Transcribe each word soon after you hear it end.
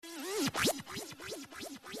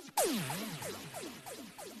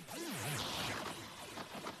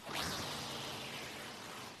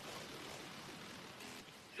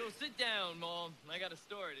So sit down, Mom. I got a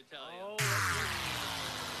story to tell you.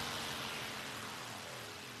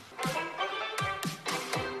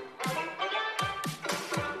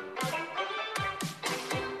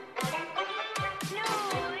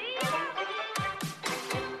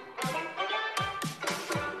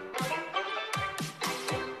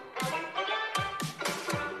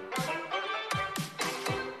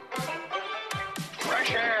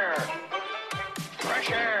 Fresh air!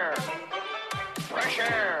 Fresh air! Fresh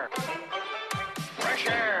air! Fresh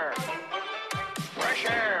air! Fresh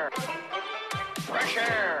air! Fresh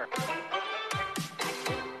air!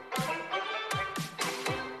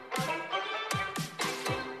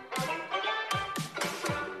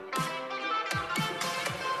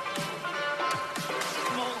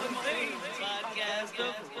 Molten Things podcast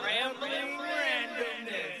of rambling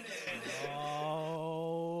randomness.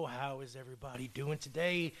 Oh, how is everybody doing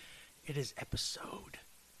today? It is episode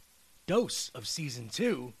dose of season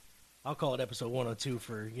 2. I'll call it episode 102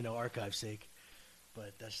 for, archive's sake.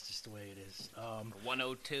 But that's just the way it is.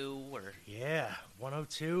 102 or... Yeah,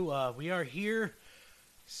 102. We are here.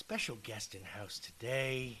 Special guest in house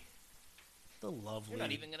today. The lovely. You're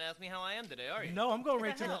not even gonna ask me how I am today, are you? No, I'm going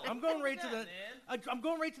right to the. hell? I'm going right to What's the. that, I'm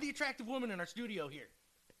going right to the attractive woman in our studio here.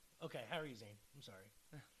 Okay, how are you, Zane? I'm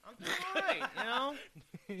sorry. I'm doing all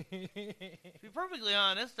right, To be perfectly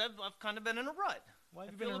honest, I've kind of been in a rut. Why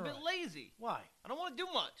have I you been feel in a a bit rut? lazy. Why? I don't want to do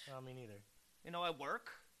much. Oh, me neither. I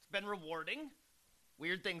work. It's been rewarding.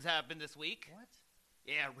 Weird things happened this week. What?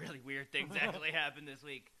 Yeah, really weird things actually happened this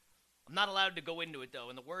week. I'm not allowed to go into it, though.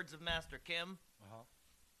 In the words of Master Kim,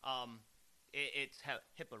 it's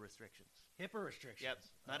HIPAA restrictions. HIPAA restrictions. Yep,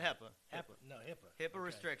 not HEPA. HIPAA. No, HIPAA. HIPAA Okay.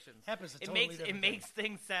 restrictions. HIPAA's a it totally makes different it thing. makes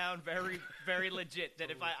things sound very, very legit. That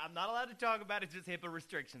if I'm not allowed to talk about it, it's just HIPAA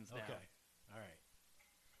restrictions now. Okay. All right.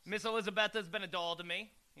 Miss Elizabetha's been a doll to me.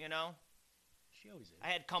 She always is. I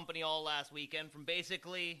had company all last weekend from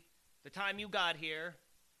basically the time you got here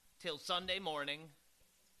till Sunday morning.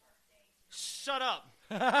 Shut up.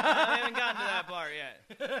 I haven't gotten to that part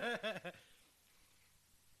yet.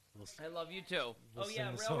 I love you too. We'll Oh yeah,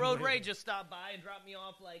 sing the song Railroad later. Ray just stopped by and dropped me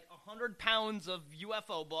off like 100 pounds of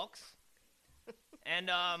UFO books.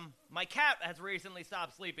 And my cat has recently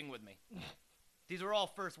stopped sleeping with me. These are all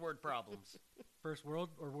first word problems. First word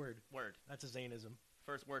or word? Word. That's a Zaneism.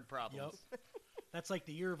 First word problems. Yup. That's like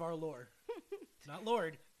the year of our Lord. Not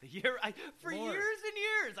Lord. The year for Lord. years and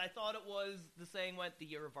years I thought it was the saying went the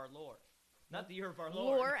year of our Lord. Not the year of our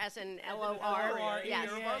Lord. Lore, as in L-O-R. L-O-R, Yes.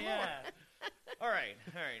 year of our Lord. All right.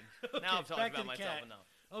 Now I'm talking back to about the myself cat. enough.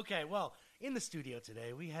 Okay, well, in the studio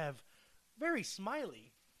today we have very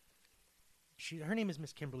smiley. Her name is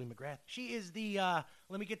Miss Kimberly McGrath. She is the,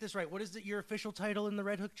 let me get this right. What is your official title in the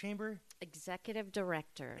Red Hook Chamber? Executive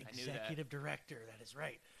Director. I knew that. Executive Director. That is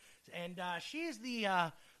right. And she is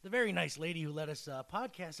the very nice lady who let us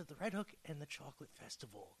podcast at the Red Hook and the Chocolate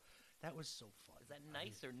Festival. That was so fun. Is that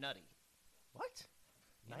nice or nutty? What?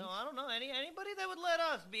 Nice? I don't know. Anybody that would let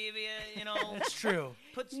us be, That's true.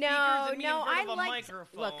 put speakers No, in me no, in front I of a like.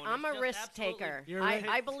 microphone. Look, I'm It's a just risk absolutely- taker. You're right.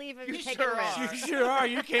 I believe in You taking sure risks. are. You sure are.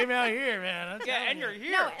 You came out here, man. I'm Yeah, telling and you. you're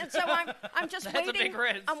here. No, and so I'm just That's a waiting. big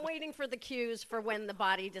risk. I'm waiting for the cues for when the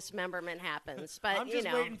body dismemberment happens. But I'm just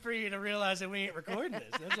you know, waiting for you to realize that we ain't recording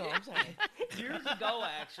this. That's all I'm saying. Years ago,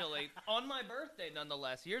 actually, on my birthday,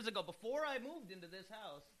 nonetheless, years ago, before I moved into this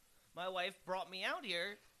house, my wife brought me out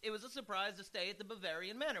here. It was a surprise to stay at the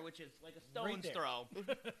Bavarian Manor, which is like a stone's there. throw.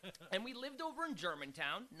 And we lived over in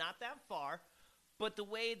Germantown, not that far. But the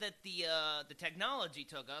way that the technology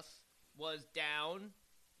took us was down,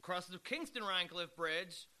 across the Kingston Rhinecliff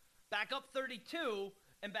Bridge, back up 32,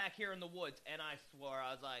 and back here in the woods. And I swore, I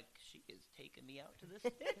was like, she is taking me out to the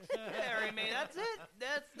sticks to bury me. That's it.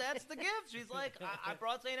 That's the gift. She's like, I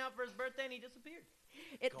brought Zane out for his birthday, and he disappeared.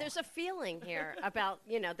 there's a feeling here about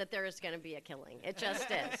that there is going to be a killing. It just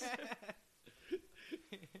is.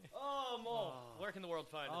 Oh, Mo. Where can the world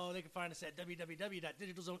find us? Oh, they can find us at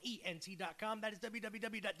www.digitalzoneent.com. That is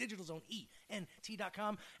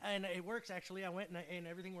www.digitalzoneent.com. And it works, actually. I went and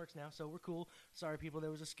everything works now, so we're cool. Sorry, people,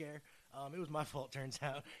 there was a scare. It was my fault, turns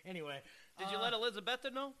out. Anyway. Did you let Elizabeth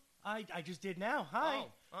know? I just did now. Hi.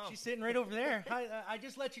 Oh. She's sitting right over there. Hi. I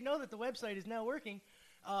just let you know that the website is now working.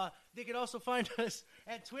 They could also find us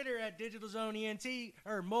at Twitter at DigitalZoneENT,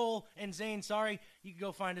 or Mole and Zane, sorry. You can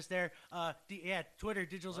go find us there. Twitter,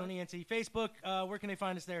 DigitalZoneENT. Facebook, where can they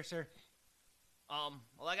find us there, sir?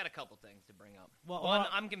 Well, I got a couple things to bring up. Well, One,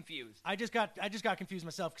 I'm confused. I just got confused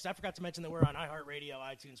myself because I forgot to mention that we're on iHeartRadio,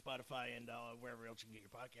 iTunes, Spotify, and wherever else you can get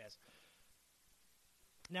your podcast.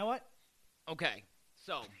 Now what? Okay,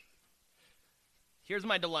 so here's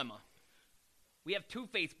my dilemma. We have 2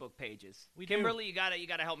 Facebook pages. We do. Kimberly, you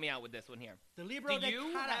gotta help me out with this one here. The Libro Do de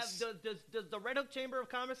you have Caras. does the Red Hook Chamber of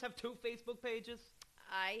Commerce have 2 Facebook pages?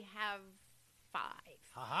 I have 5.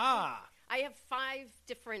 Ha-ha. I have 5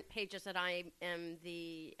 different pages that I am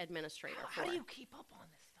the administrator for. How do you keep up on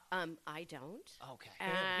this stuff? I don't. Okay.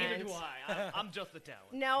 And- Neither do I. I'm just the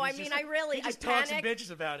talent. No, I He's mean, just- I really, He just I talks and panic.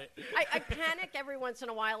 bitches about it. I panic every once in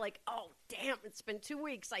a while, like, oh, damn, it's been 2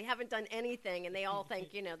 weeks. I haven't done anything. And they all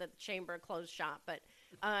think, that the chamber closed shop. But,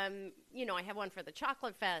 I have one for the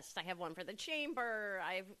Chocolate Fest. I have one for the chamber.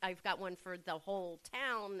 I've got one for the whole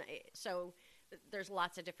town. So there's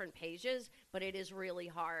lots of different pages, but it is really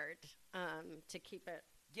hard to keep it.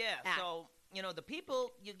 Yeah, Ah. so, the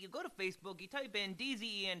people, you go to Facebook, you type in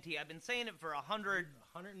DZENT. I've been saying it for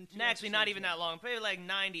 102 actually not episodes, even yeah. that long, probably like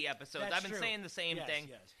 90 episodes. That's I've been true. saying the same Yes, thing.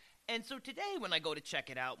 yes. And so today when I go to check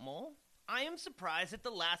it out, Mole, I am surprised that the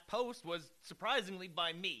last post was surprisingly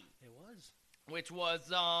by me, It was. which was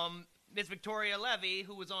Miss Victoria Levy,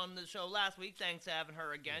 who was on the show last week. Thanks to having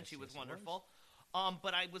her again. Yes, She was yes, it wonderful.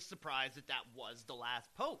 But I was surprised that was the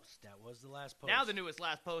last post. That was the last post. Now the newest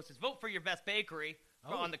last post is vote for your best bakery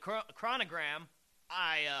on the chronogram.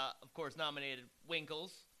 I, of course, nominated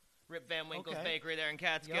Winkles, Rip Van Winkle's Okay. Bakery there in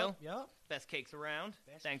Catskill. Yep. Best cakes around.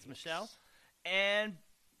 Best Thanks, cakes. Michelle.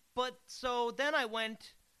 But so then I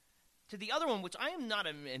went to the other one, which I am not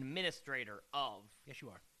an administrator of. Yes, you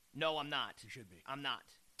are. No, I'm not. You should be. I'm not.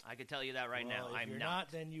 I can tell you that right now. Well, if I'm you're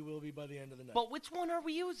not. then you will be by the end of the night. But which one are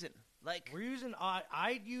we using? Like, We're using.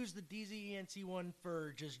 I'd use the DZENT one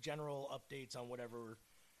for just general updates on whatever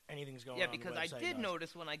anything's going yeah, on. because the I website did does.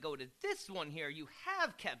 notice when I go to this one here, you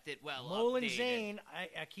have kept it well Mole and updated. Zane,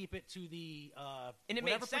 I keep it to the. And it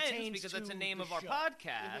whatever makes sense pertains because that's the to name the of our show.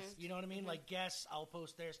 podcast. You know what I mean? Like guests, I'll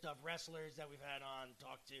post their stuff. Wrestlers that we've had on,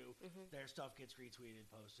 talk to, their stuff gets retweeted,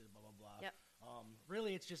 posted, blah blah blah. Yep.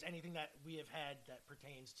 Really, it's just anything that we have had that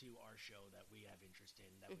pertains to our show that we have interest in,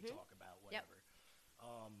 that we talk about, whatever.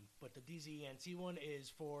 But the DZENT one is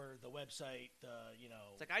for the website.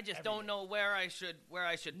 It's like I just don't know where I should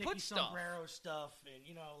Nikki put stuff. Sombrero stuff, and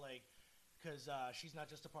because she's not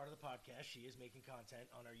just a part of the podcast, she is making content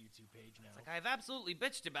on our YouTube page now. Like I've absolutely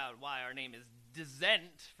bitched about why our name is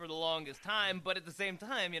Dezent for the longest time, but at the same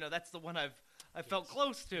time, that's the one I felt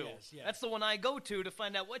close to. Yes. That's the one I go to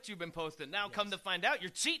find out what you've been posting. Now, come Yes. to find out, you're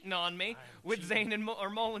cheating on me I'm with cheating. Zane and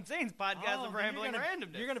Mole and Zane's podcast of man, Rambling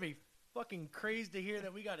Randomness. You're gonna be fucking crazed to hear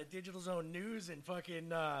that we got a Digital Zone News and fucking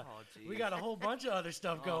geez. we got a whole bunch of other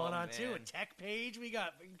stuff going Oh, on too. A man. tech page. We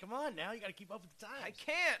got. Come on now, you got to keep up with the times. I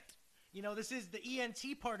can't. This is the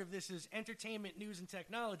ENT part of this is entertainment, news, and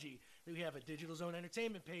technology. We have a Digital Zone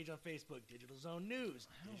Entertainment page on Facebook, Digital Zone News,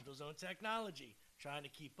 Digital Zone Technology. Trying to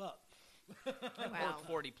keep up. I Wow.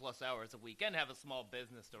 work 40-plus hours a week and have a small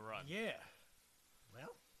business to run. Yeah.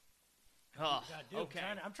 Well, Oh, gotta do. okay.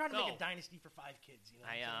 I'm trying to make So, a dynasty for 5 kids.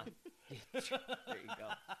 there you go.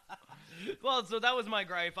 Well, so that was my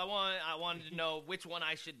gripe. I wanted to know which one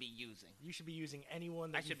I should be using. You should be using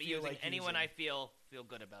anyone that I should be you feel using like anyone using. I feel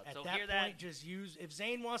good about. At So that hear point, that. just use. If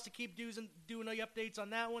Zane wants to keep doing the updates on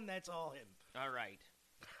that one, that's all him. All right.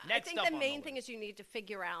 I Next think up the on main thing list. is you need to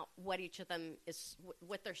figure out what each of them is,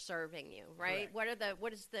 what they're serving you, right? Correct.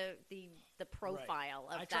 What is the profile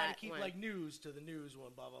of I that try to keep one? like news to the news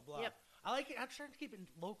one, blah blah blah. Yep. I like it. I'm trying to keep it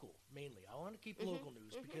local mainly. I want to keep local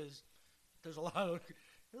news because there's a lot of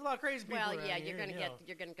crazy people. Well, around yeah, here,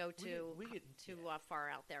 you're gonna go we get too far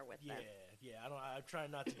out there with Yeah, that. yeah. I try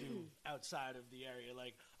not to do outside of the area.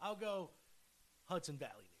 Like I'll go Hudson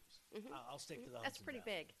Valley news. I'll stick to the. That's Hudson pretty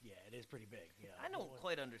Valley. big. Yeah, it is pretty big. Yeah, I don't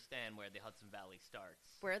quite understand where the Hudson Valley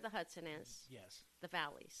starts. Where the Hudson is, Yes, the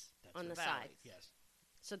valleys That's on right. the Valleys. side. yes.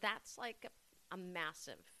 So that's like a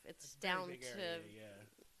massive. It's It's a very down big to area,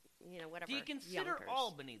 yeah. whatever. Do you consider Yonkers.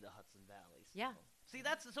 Albany the Hudson Valley? still? Yeah. See,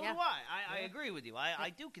 that's so Yeah. do I. I Yeah. agree with you. I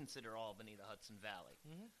do consider Albany the Hudson Valley.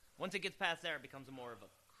 Mhm. Once it gets past there, it becomes more of a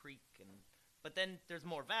creek, but then there's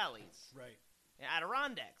more valleys. Right.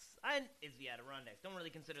 Adirondacks. Is the Adirondacks. Don't really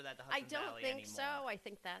consider that the Hudson I don't Valley think anymore. so. I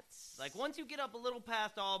think that's Like, once you get up a little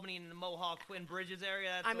past Albany and the Mohawk Twin Bridges area,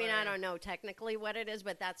 that's I mean, where- I don't know technically what it is,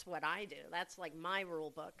 but that's what I do. That's like my rule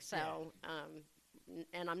book. So,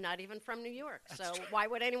 and I'm not even from New York, so why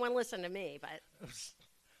would anyone listen to me? But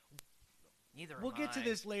Neither We'll am get to I.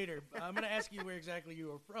 this later. I'm going to ask you where exactly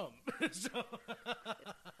you are from. So,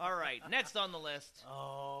 All right, next on the list,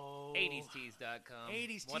 oh, 80stees.com.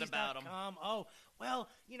 80stees.com. What about them? Oh, well,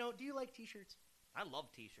 do you like T-shirts? I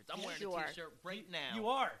love T-shirts. I'm wearing Sure. a T-shirt right now. You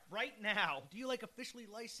are. Right now. Do you like officially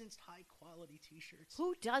licensed, high-quality T-shirts?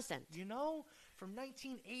 Who doesn't? You know, from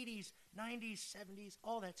 1980s, 90s, 70s,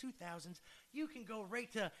 all that 2000s, you can go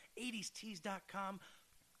right to 80stees.com.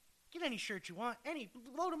 Get any shirt you want.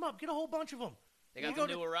 Load them up. Get a whole bunch of them. They got some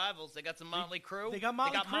new arrivals. They got some Motley Crue. They got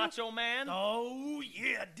Motley Crue. Macho Man. Oh,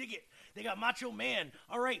 yeah, dig it. They got Macho Man.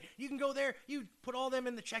 All right, you can go there. You put all them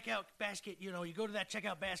in the checkout basket. You know, you go to that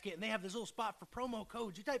checkout basket, and they have this little spot for promo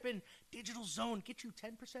codes. You type in Digital Zone, get you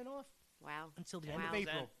 10% off Wow. until the end of Wow.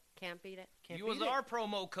 April. Can't beat it. Can't Use beat it. our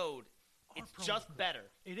promo code. It's promo just code. better.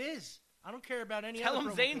 It is. I don't care about any Tell other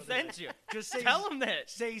them promo Zane code. sent you. Just say, Tell them that.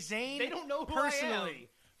 Say Zane They don't know who I am. personally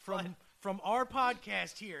from our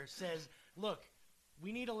podcast here says, look,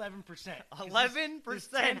 we need 11%. 11%? This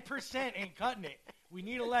 10% ain't cutting it. We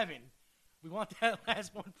need 11. We want that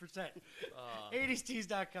last 1%.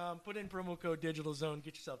 80stees.com. Put in promo code Digital Zone.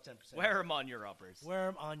 Get yourself 10%. Wear them on your uppers. Wear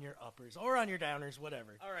them on your uppers or on your downers,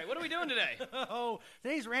 whatever. All right, what are we doing today? Oh,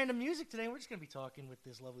 today's random music today. We're just gonna be talking with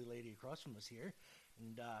this lovely lady across from us here,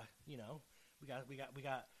 and you know, we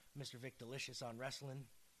got Mr. Vic Delicious on wrestling.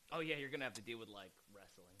 Oh yeah, you're gonna have to deal with like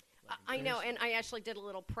wrestling. I know, and I actually did a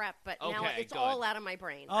little prep, but now Okay, it's good. all out of my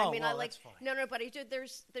brain. Oh, I mean, well, I like that's fine. no, but I did.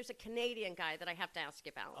 There's a Canadian guy that I have to ask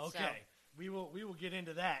you about. Okay, So. we will get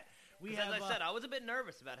into that. We 'Cause have, as I said, I was a bit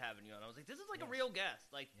nervous about having you on. I was like, this is like Yes. a real guest.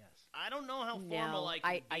 Like, Yes. I don't know how formal No, I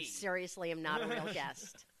can I be. seriously am not a real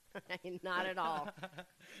guest. Not at all.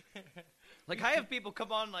 Like, I have people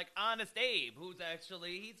come on like Honest Abe, who's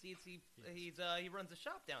actually he runs a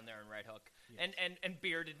shop down there in Red Hook, Yes. and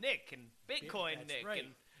Bearded Nick and Bitcoin That's Nick right.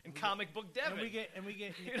 and Comic Book Devin. and we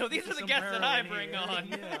get You know, these Nicky are the guests that Sombrero I in bring here, on.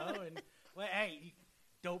 You know, and well, hey,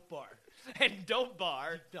 Dope Bar, and Dope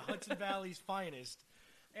Bar. the Hudson Valley's finest.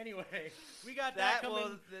 Anyway, we got that That coming.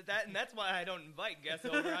 was that, and that's why I don't invite guests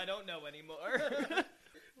over. I don't know anymore.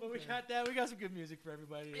 But we got that. We got some good music for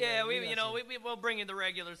everybody. Yeah, got some- we'll bring in the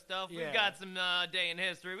regular stuff. Yeah. We've got some day in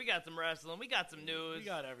history. We got some wrestling. We got some news. We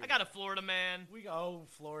got I everything. got a Florida man. We go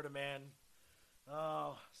Florida man.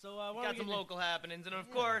 Oh, so why We don't got we some get local happenings, and of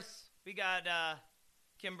Yeah. course we got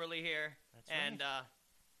Kimberly here, That's and right.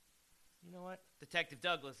 You know what? Detective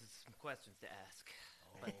Douglas has some questions to ask.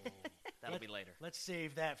 Oh. That'll be later. Let's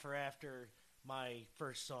save that for after my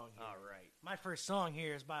first song here. All right. My first song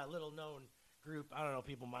here is by a little known group. I don't know,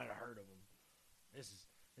 people might have heard of them. This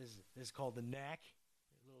is called The Knack.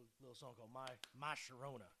 A little song called My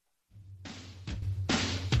Sharona.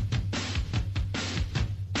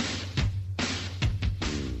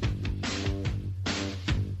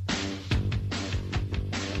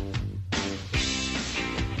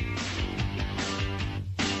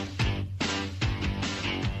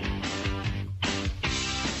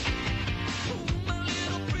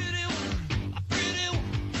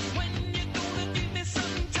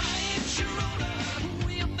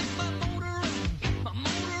 My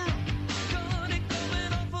motor, gonna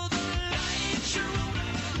coming off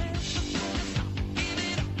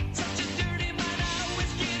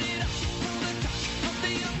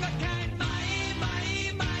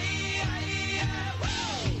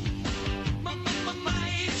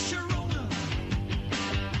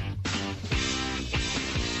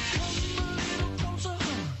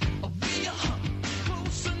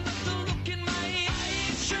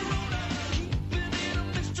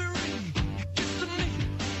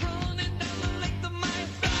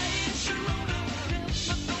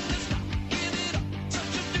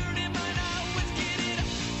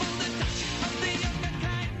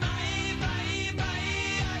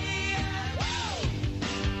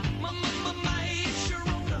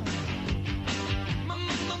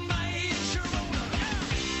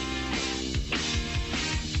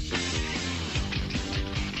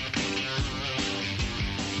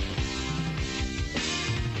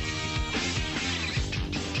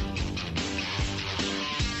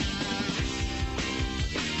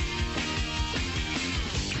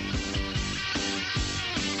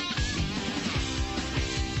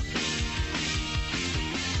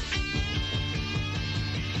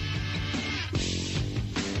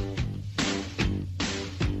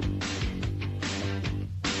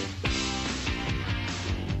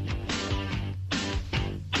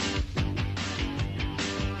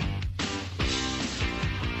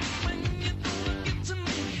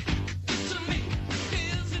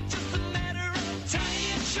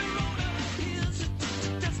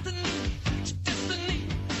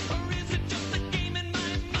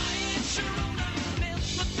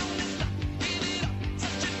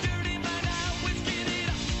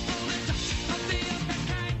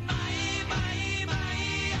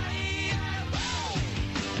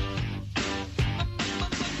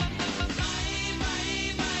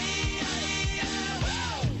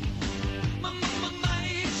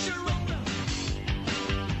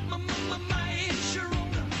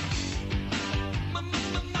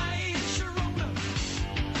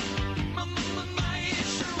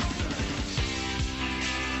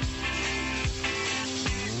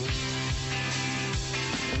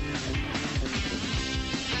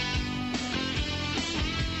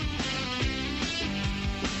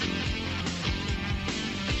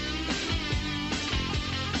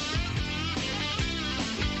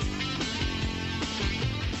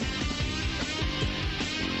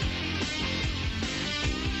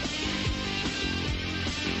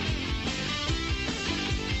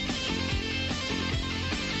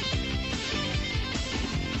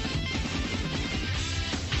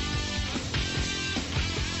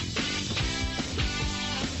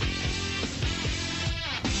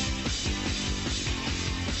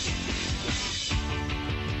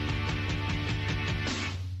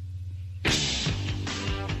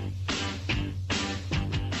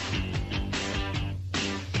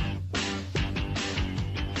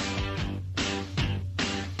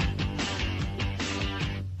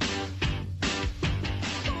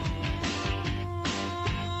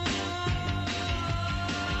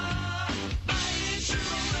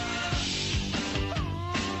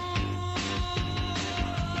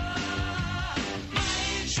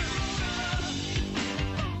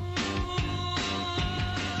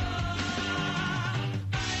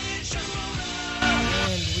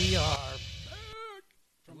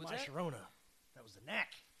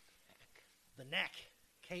Knack.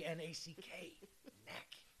 K-N-A-C-K.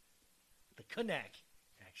 Knack. The Knack,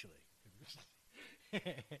 actually.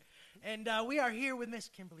 And we are here with Miss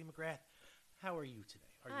Kimberly McGrath. How are you today?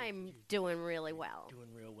 I'm doing really well.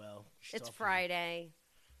 Doing real well. She's It's Friday.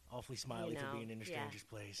 Awfully smiley for being in a yeah. stranger's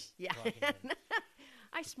place. Yeah. Clocking in.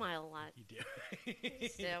 I smile a lot. You do.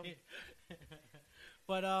 Still.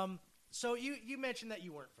 But so you mentioned that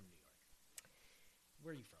you weren't from New York.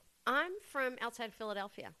 Where are you from? I'm from outside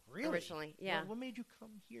Philadelphia. Really? Originally, yeah. What made you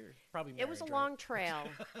come here? Probably It was a marriage, long right? trail.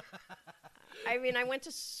 I mean, I went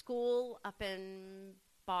to school up in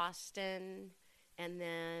Boston, and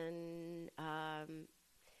then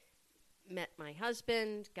met my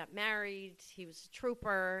husband, got married. He was a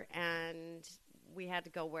trooper, and we had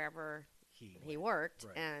to go wherever he worked.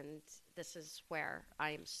 Right. And this is where I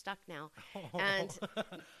am stuck now. And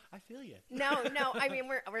I feel you. no, I mean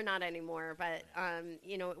we're not anymore. But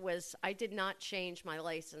I did not change my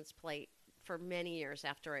license plate for many years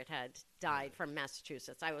after it had died from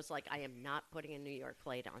Massachusetts. I was like, I am not putting a New York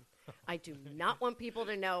plate on. I do not want people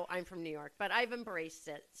to know I'm from New York. But I've embraced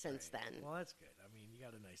it since then. Well, that's good. I mean, you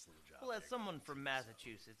got a nice little job. Well, as there. someone from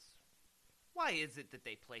Massachusetts, why is it that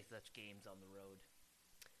they play such games on the road?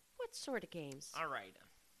 What sort of games? All right.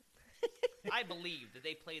 I believe that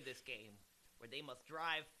they play this game where they must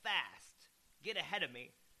drive fast, get ahead of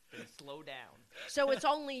me, then slow down. So it's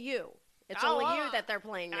only you. It's Oh, only you that they're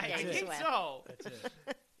playing the I games think with. so. That's it.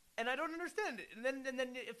 And I don't understand it. And then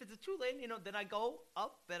if it's a 2-lane, then I go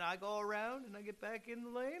up and I go around and I get back in the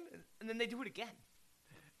lane, and then they do it again.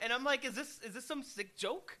 And I'm like, is this some sick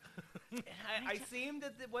joke? I seem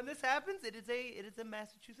that when this happens, it is a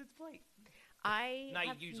Massachusetts plate. I And I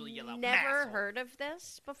have usually yell out, never "Masshole." heard of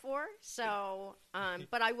this before, so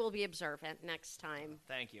but I will be observant next time.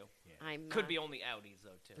 Thank you. I'm Could be only Audis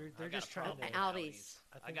though too. They're I got just a problem trying with to- Audis.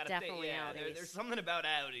 I I think got definitely Audis. There's something about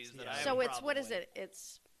Audis that Yeah. I have So a it's what problem is with. it?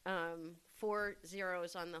 It's 4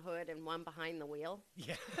 zeros on the hood and 1 behind the wheel.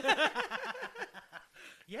 Yeah.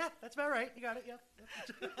 Yeah, that's about right. You got it. Yep.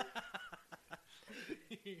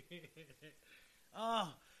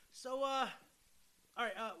 So all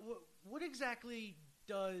right. What exactly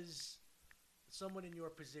does someone in your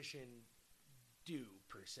position do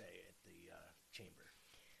per se at the chamber?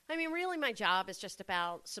 I mean, really, my job is just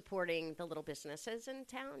about supporting the little businesses in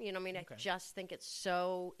town. I mean, Okay. I just think it's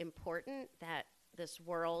so important that this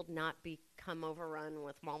world not become overrun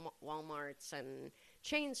with Walmarts and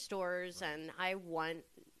chain stores, and I want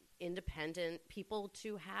independent people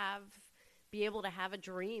to be able to have a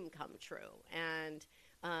dream come true, and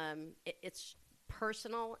it's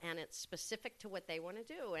personal and it's specific to what they want to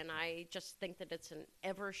do, and I just think that it's an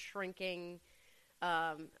ever shrinking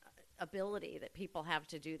ability that people have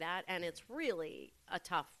to do that, and it's really a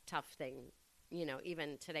tough thing,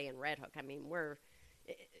 even today in Red Hook. I mean,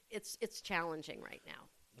 it's challenging right now.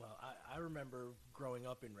 Well, I remember growing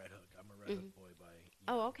up in Red Hook. I'm a Red Hook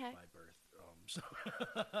boy Okay. by birth. So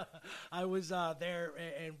I was there,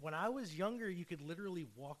 and when I was younger, you could literally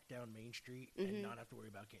walk down Main Street and not have to worry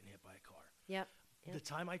about getting hit by a car. Yep. The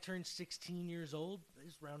time I turned 16 years old, it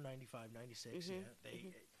was around 95, 96. Yeah,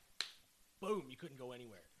 boom, you couldn't go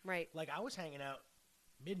anywhere. Right. Like I was hanging out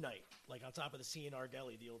midnight, like on top of the C&R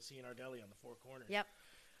Deli, the old C&R Deli on the Four Corners. Yep.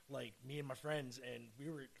 Like me and my friends, and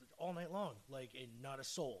we were all night long, like, and not a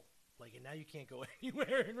soul. Like, and now you can't go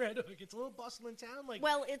anywhere in Red Hook. It's a little bustling town. Like,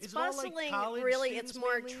 Well, it's is it all, like, bustling. college Really, students it's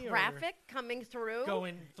more mainly, or traffic coming through.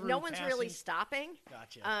 going through, No one's really passing? stopping.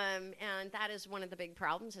 Gotcha. And that is one of the big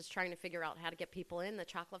problems, is trying to figure out how to get people in. The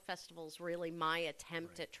Chocolate Festival is really my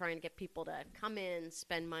attempt at trying to get people to come in,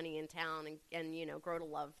 spend money in town, and grow to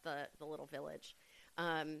love the little village.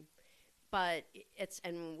 But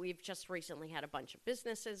and we've just recently had a bunch of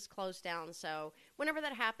businesses close down. So whenever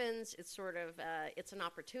that happens, it's sort of it's an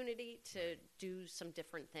opportunity to do some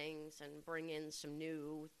different things and bring in some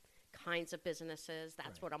new kinds of businesses.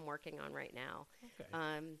 That's what I'm working on right now.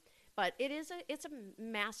 Okay. But it's a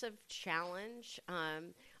massive challenge.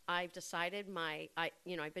 I've decided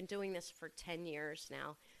I've been doing this for 10 years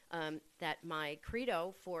now. That my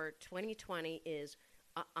credo for 2020 is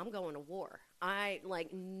I'm going to war. I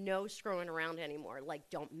no screwing around anymore. Like,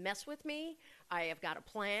 don't mess with me. I have got a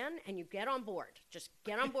plan, and you get on board. Just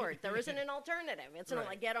get on board. There isn't an alternative. It's not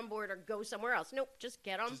like get on board or go somewhere else. Nope, just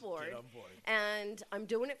get on board. Get on board. And I'm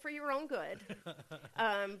doing it for your own good.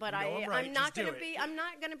 But I'm right, I'm not just do going to it. be. I'm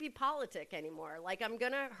not going to be politic anymore. Like, I'm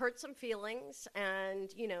going to hurt some feelings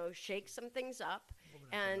and shake some things up.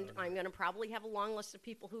 And I'm going to probably have a long list of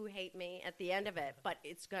people who hate me at the end of it, but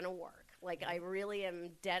it's going to work. Like, I really am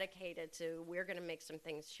dedicated to, we're going to make some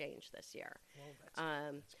things change this year. Well,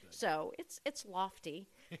 that's good. So it's lofty.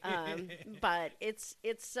 But it's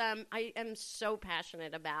I am so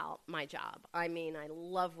passionate about my job. I mean, I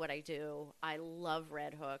love what I do. I love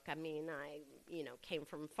Red Hook. I mean, I came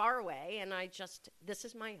from far away, and this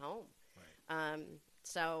is my home. Right.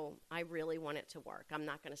 So I really want it to work. I'm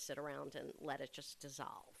not going to sit around and let it just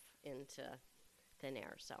dissolve into thin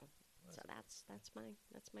air. So that's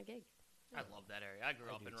my gig. I love that area. I grew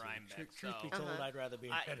up in Rhinebeck. Truth be told, I'd rather be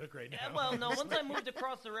in Red Hook right now. Well, no. Once I moved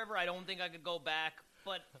across the river, I don't think I could go back.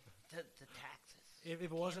 But to Texas. If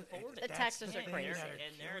it wasn't, The taxes are crazy.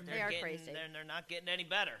 And They are crazy. They're not getting any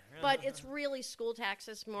better. But it's really school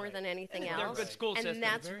taxes more than anything They're else. good school systems. And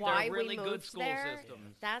that's They're why really we good moved school there.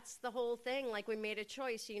 systems. That's the whole thing. Like, we made a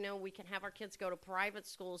choice. We can have our kids go to private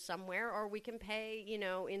school somewhere, or we can pay,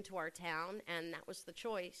 into our town. And that was the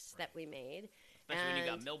choice that we made. Especially when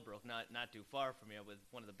you got Millbrook, not too far from you, with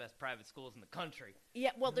one of the best private schools in the country. Yeah,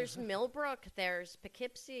 well, there's Millbrook, there's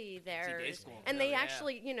Poughkeepsie, day school. and they Yeah.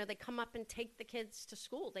 actually, they come up and take the kids to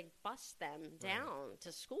school. They bus them down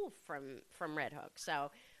to school from Red Hook.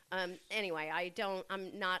 So, anyway, I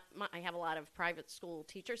have a lot of private school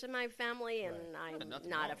teachers in my family, and I'm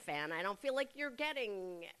not a fan. I don't feel like you're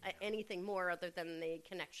getting anything more other than the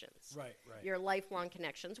connections. Right. Your lifelong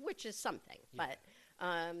connections, which is something, but.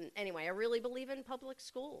 Anyway, I really believe in public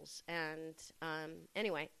schools, and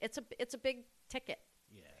anyway, it's a big ticket.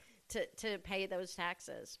 Yeah. To pay those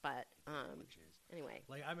taxes, but anyway.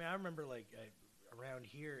 Like, I mean, I remember around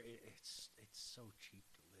here, it's so cheap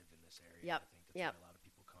to live in this area. Yep. I think that's why a lot of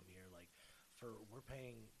people come here. Like, we're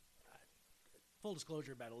paying full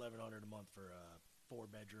disclosure about $1,100 a month for a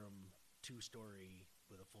 4-bedroom, 2-story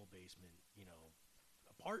with a full basement,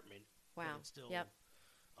 apartment. Wow. But it's still, Yep.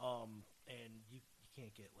 And you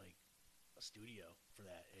can't get a studio for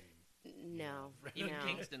that. No. Even no.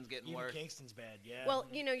 Kingston's getting Even worse. Kingston's bad, yeah. Well,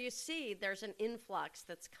 you see, there's an influx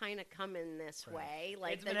that's kind of coming this way.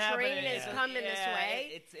 Like, It's the been train happening. is coming this way.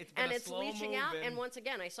 It's been And a it's slow leaching out. moving. And once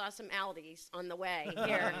again, I saw some Aldis on the way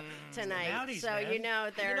here tonight. Audis, so,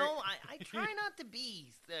 man. they're. I try not to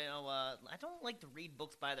be. I don't like to read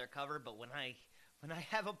books by their cover, but when I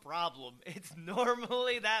have a problem, it's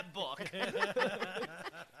normally that book.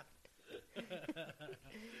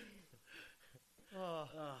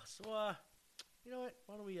 So, you know what?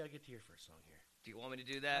 Why don't we get to your first song here? Do you want me to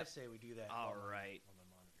do I that? say we do that. All while right. While my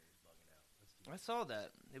monitor is bugging out. Let's do I saw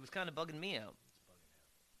that. It was kind of bugging me out. It's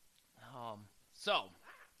bugging out. So,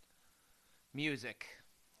 music.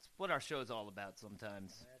 It's what our show's all about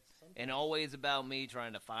sometimes. That's something. And always about me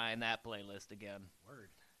trying to find that playlist again. Word.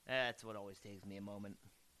 That's what always takes me a moment.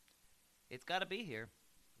 It's got to be here.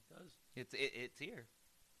 It does. It's here.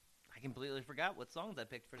 I completely forgot what songs I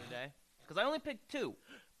picked for today. Because I only picked 2.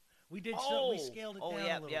 We did. Oh! We scaled it down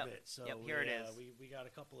Yep, a little yep. bit. So Yep, here it is. We got a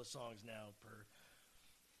couple of songs now per.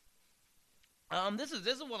 This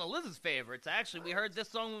is one of Liz's favorites. Actually, we heard this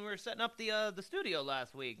song when we were setting up the studio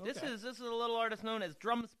last week. Okay. This is a little artist known as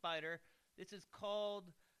Drum Spider. This is called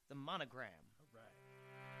The Monogram. All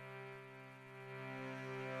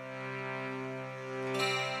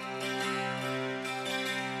right.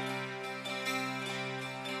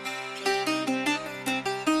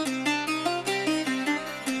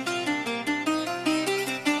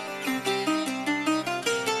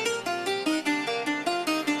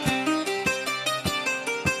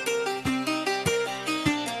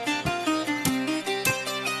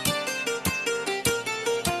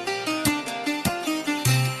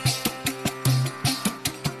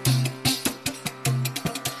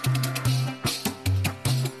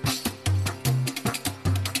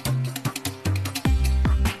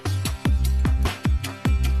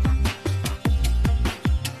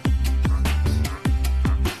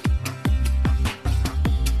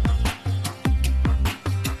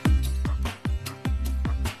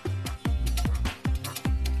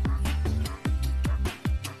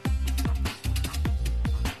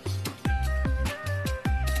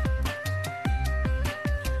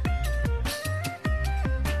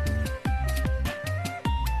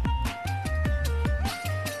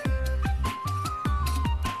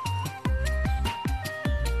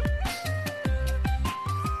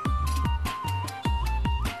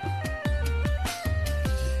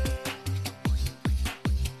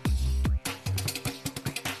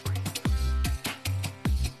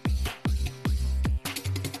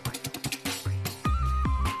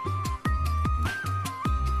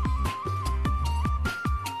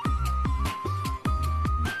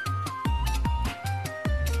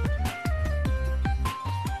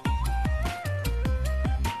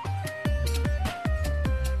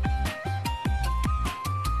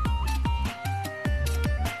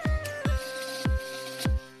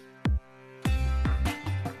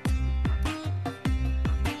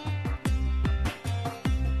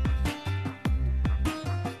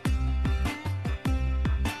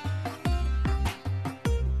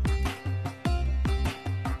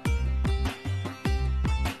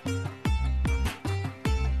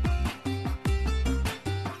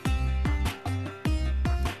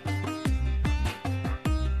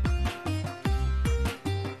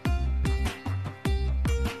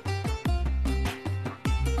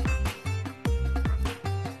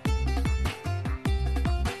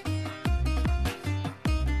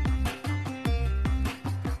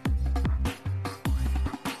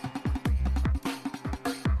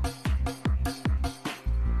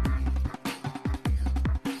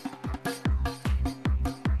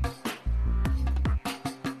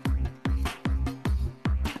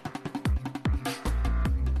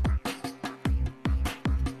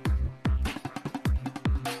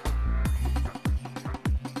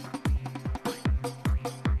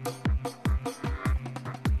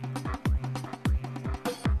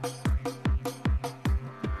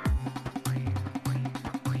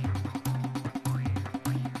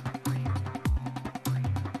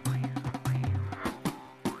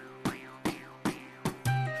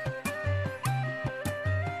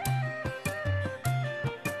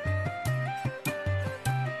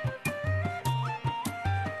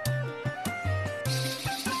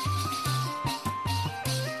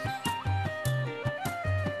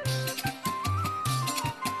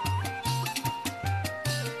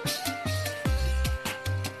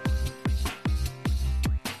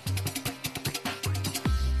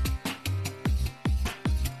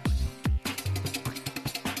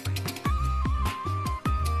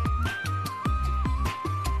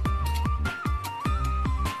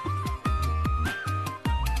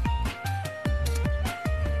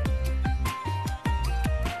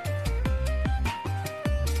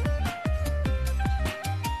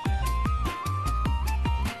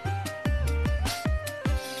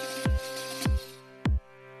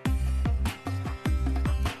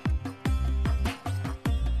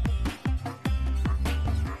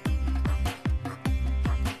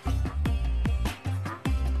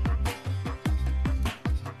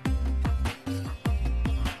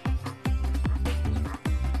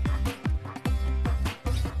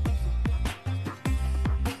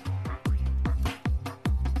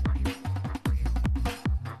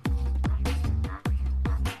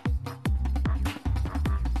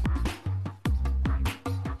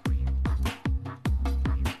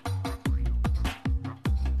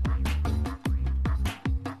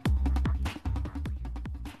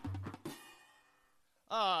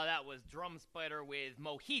 drum spider with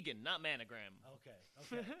Mohegan, not Manogram. Okay.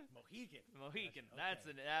 Mohegan. Mohegan.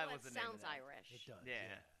 Gotcha. That Well, was it the name. sounds of that. Irish. It does. Yeah.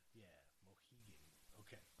 Yeah. Mohegan.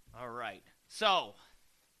 Okay. All right. So,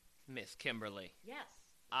 Miss Kimberly, Yes.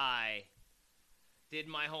 I did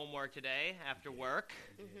my homework today after work,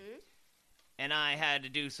 Mm-hmm. and I had to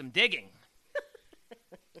do some digging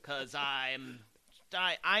because I'm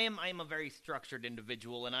a very structured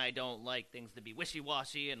individual, and I don't like things to be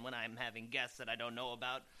wishy-washy. And when I'm having guests that I don't know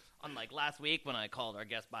about, unlike last week when I called our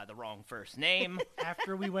guest by the wrong first name,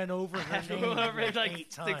 After we went over her after name we went over it like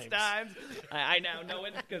 8 6 times, I now know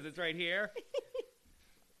it because it's right here.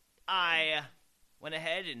 I went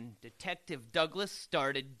ahead and Detective Douglas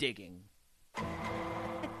started digging.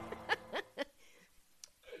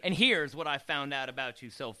 And here's what I found out about you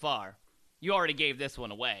so far. You already gave this one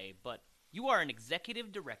away, but you are an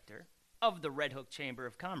executive director of the Red Hook Chamber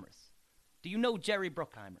of Commerce. Do you know Jerry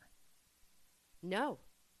Bruckheimer? No.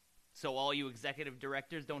 So all you executive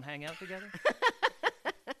directors don't hang out together?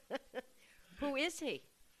 Who is he?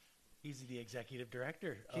 He's the executive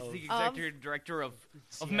director. He's of the executive director of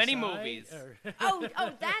CSI, many movies. or- Oh,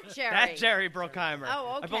 that Jerry. That Jerry Bruckheimer.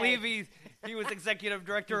 Oh, okay. I believe he was executive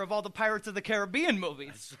director of all the Pirates of the Caribbean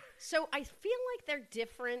movies. So I feel like they're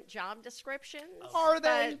different job descriptions. Are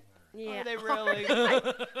they? but- yeah. Are they really?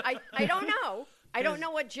 I don't know. I don't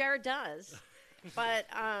know what Jared does, but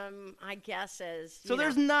I guess as So you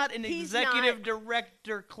there's know, not an he's executive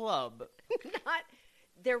director club. not.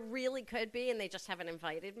 There really could be, and they just haven't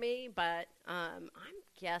invited me. But I'm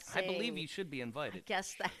guessing. I believe you should be I invited.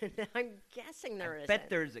 guess that I'm guessing there I isn't. bet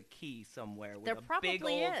there's a key somewhere with There a big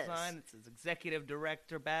probably old is. sign that says executive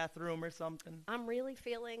director bathroom or something. I'm really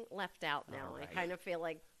feeling left out now. All right. I kind of feel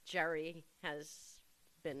like Jerry has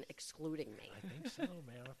been excluding me. I think so,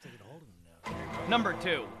 man. I'll have to get a hold of him now. Number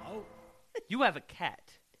 2, Oh, you have a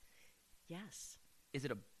cat. Yes. Is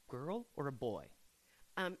it a girl or a boy?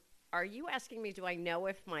 Are you asking me, do I know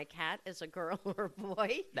if my cat is a girl or a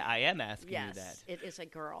boy? I am asking you Yes, that. it is a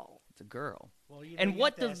girl. It's a girl. well, you know, And you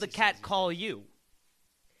what have to does ask the these cat things call these days. you?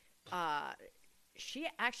 She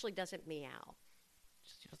actually doesn't meow.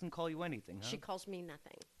 She doesn't call you anything, huh? She calls me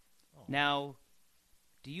nothing. Now,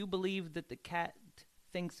 do you believe that the cat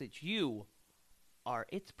thinks that you are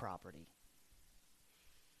its property?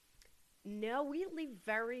 No, we lead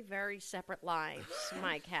very, very separate lives,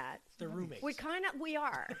 my cat. They're roommates. We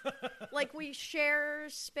are. Like, we share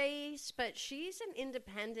space, but she's an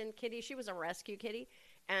independent kitty. She was a rescue kitty,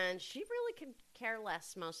 and she really could care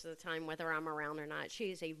less most of the time whether I'm around or not.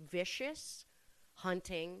 She is a vicious,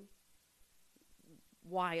 hunting,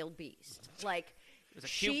 wild beast. Like, It was a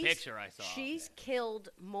cute picture I saw. She's killed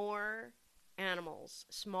more animals,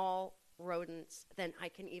 small rodents, than I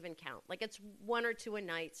can even count. Like, it's 1 or 2 a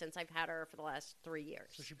night since I've had her for the last 3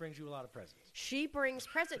 years. So she brings you a lot of presents. She brings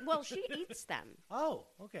presents. Well, she eats them. Oh,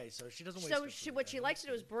 okay. So she doesn't waste So her she, food what then. she likes to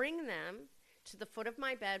do is bring them to the foot of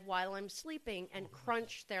my bed while I'm sleeping and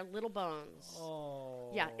crunch their little bones.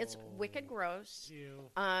 Oh. Yeah, it's wicked gross.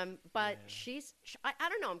 Ew. But I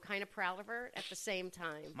don't know, I'm kind of proud of her at the same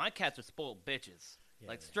time. My cats are spoiled bitches. Yeah,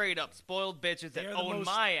 Like, they- straight up spoiled bitches that They are the own most-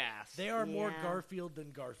 my ass. They are more Yeah. Garfield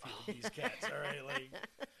than Garfield, these cats, all right? Like,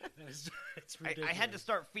 it's I ridiculous. had to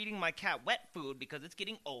start feeding my cat wet food because it's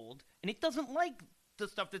getting old, and it doesn't like the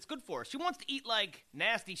stuff that's good for her. She wants to eat, like,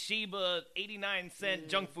 nasty Sheba 89-cent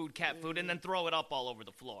junk food cat food and then throw it up all over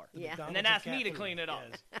the floor. Yeah. And McDonald's then of ask cat me to food, clean it up.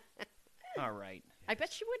 yes, All right. I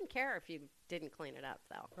bet she wouldn't care if you didn't clean it up,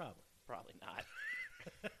 though. probably. Probably not.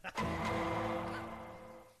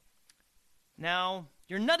 Now,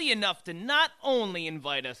 you're nutty enough to not only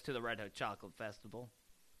invite us to the Red Hot Chocolate Festival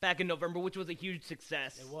back in November, which was a huge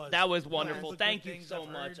success. It was. That was All wonderful. the Thank good you things so I've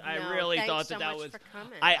much. heard. I No, really thanks thought so that much was. for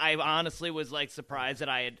coming. I honestly was like surprised that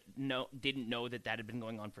I had didn't know that had been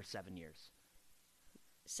going on for 7 years.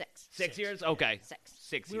 6. 6 years? Okay. 6.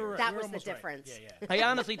 6 We were, years. That we were was the almost right. difference. Yeah, yeah. I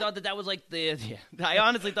honestly thought that was like I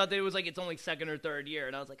honestly thought that it was like its only second or third year,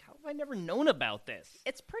 and I was like, how have I never known about this?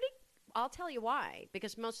 It's pretty. I'll tell you why.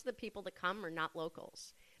 Because most of the people that come are not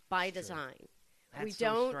locals by design. That's we so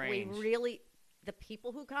don't. strange. We really. The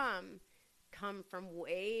people who come from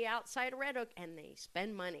way outside of Red Oak, and they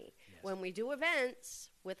spend money. Yes. When we do events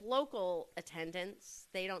with local attendants,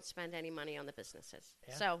 they don't spend any money on the businesses.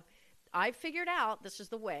 Yeah. So I figured out this is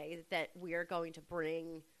the way that we are going to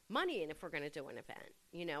bring money in if we're going to do an event.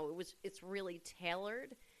 You know, it's really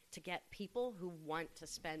tailored to get people who want to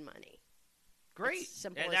spend money. Great. It's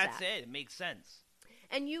simple And as that's that. it. It makes sense.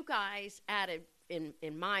 And you guys added, in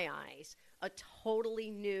my eyes, a totally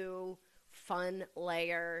new, fun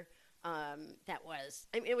layer that was,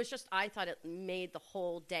 I mean, it was just, I thought it made the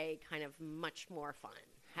whole day kind of much more fun.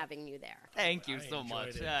 having you there. Thank you I so enjoyed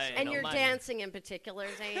much. it. And No, your my- dancing in particular,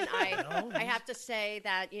 Zane, No, I have to say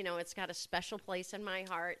that, you know, it's got a special place in my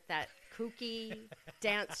heart, that kooky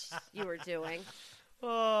dance you were doing.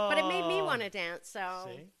 But it made me want to dance, so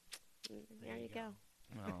See? there you go.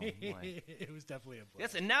 Oh, boy. It was definitely a blast.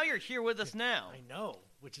 Yes, and now you're here with us now. I know,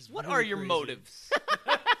 which is What really are your crazy. motives?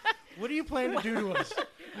 What do you plan to do to us?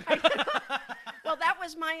 Well, that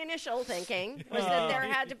was my initial thinking, was that there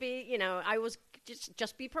had to be, you know, I was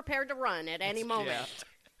just be prepared to run at any moment.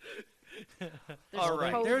 There's All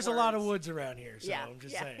right. code There's a lot of words. woods around here, so Yeah, I'm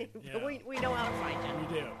just yeah. saying. we know how to find it.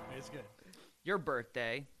 We do. It's good. Your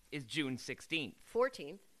birthday is June 16th.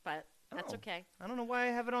 14th, but that's Oh. okay. I don't know why I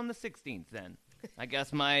have it on the 16th then. I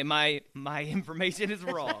guess my information is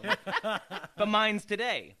wrong. But mine's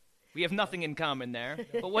today. We have nothing in common there.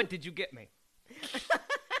 But what did you get me?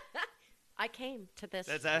 I came to this.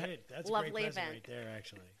 That's That's a Lovely great present event. right there,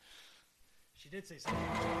 actually. She did say something.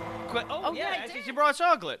 Oh, yeah, yeah, I actually did. she brought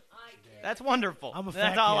chocolate. That's wonderful. I'm a fat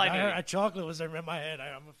That's kid. all I heard, need. chocolate was in my head.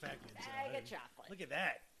 I'm a fat kid. so Bag I- of chocolate. Look at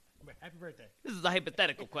that. Happy birthday. This is a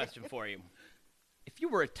hypothetical question for you. If you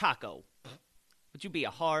were a taco, would you be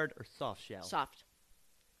a hard or soft shell? Soft.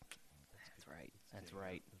 That's right. That's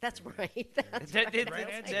right. That's right. That's That's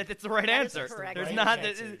the right That is answer. the correct There's answer. not.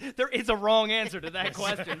 Answer. There is a wrong answer to that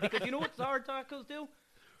question because you know what hard tacos do?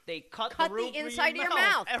 They cut Cut the the roof inside of your mouth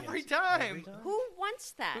mouth. every Yes. time. Every time. Who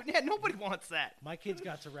wants that? Yeah, nobody wants that. My kids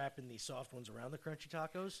got to wrapping the soft ones around the crunchy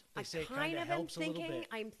tacos. They I say it kind kind of of am helps a little thinking. bit.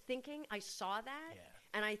 I'm thinking. I saw that, Yeah.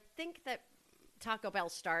 and I think that Taco Bell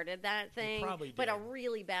started that thing, probably but a did.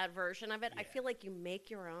 really bad version of it. I Yeah. feel like you make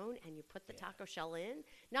your own and you put the Yeah. taco shell in.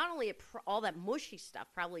 Not only all that mushy stuff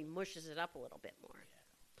probably mushes it up a little bit more.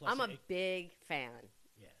 Plus I'm a it- big fan.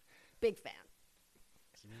 Yeah. Big fan.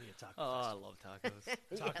 So we need a taco Oh, I festival. love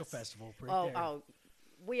tacos. Taco Yes. festival. Right Oh, there. oh.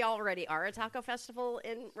 We already are a taco festival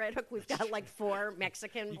in Red Hook. We've got like 4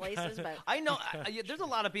 Mexican places, but I know. There's a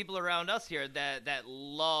lot of people around us here that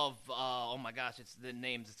love. Oh my gosh, it's the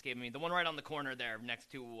names escaping me. The one right on the corner there,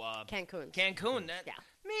 next to Cancun. Cancun. That, Yeah.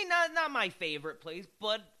 Me, not my favorite place,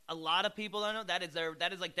 but a lot of people I know that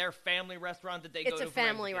is like their family restaurant that they go It's to. a for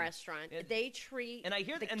family Mexican. restaurant. It- They treat and I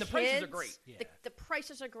hear the and the prices are kids- great. Yeah. The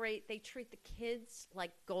prices are great. They treat the kids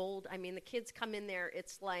like gold. I mean, the kids come in there.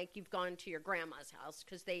 It's like you've gone to your grandma's house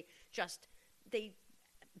because they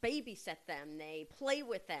babysit them. They play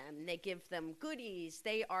with them. They give them goodies.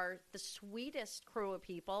 They are the sweetest crew of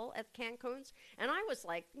people at Cancun's. And I was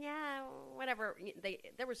like, yeah, whatever.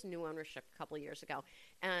 There was new ownership a couple of years ago.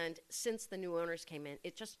 And since the new owners came in,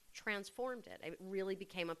 it just transformed it. It really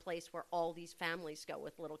became a place where all these families go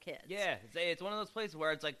with little kids. Yeah, it's one of those places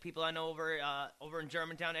where it's like people I know over in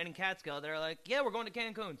Germantown and in Catskill. They're like, yeah, we're going to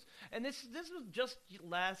Cancun's, and this was just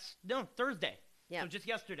Thursday. Yeah. So just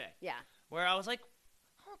yesterday. Yeah. Where I was like,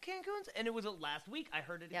 oh, Cancun's, and it was last week. I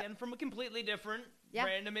heard it Yep. again from a completely different Yeah.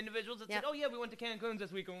 random individuals that Yep. said, oh yeah, we went to Cancun's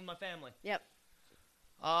this weekend with my family. Yep.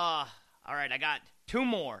 All right, I got 2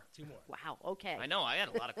 more. 2 more. Wow. Okay. I know I had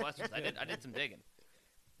a lot of questions. I did some digging.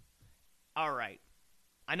 All right,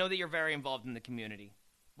 I know that you're very involved in the community.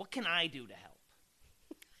 What can I do to help?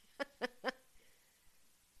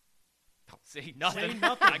 See, nothing. Say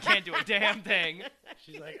nothing. I can't do a damn thing.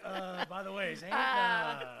 She's like, by the way, Zane, no,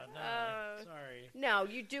 sorry. No,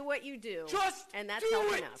 you do what you do. Just and that's do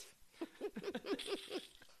help it. enough.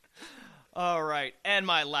 All right, and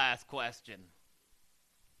my last question.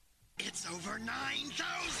 It's over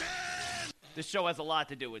 9,000! This show has a lot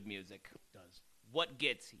to do with music. Does. What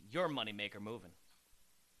gets your moneymaker moving?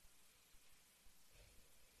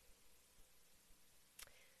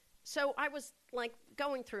 So I was like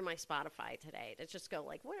going through my Spotify today to just go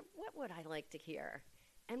like, what would I like to hear?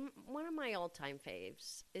 And one of my all-time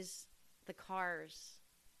faves is the Cars.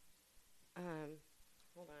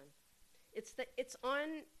 Hold on. It's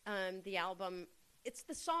on the album. It's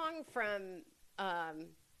the song from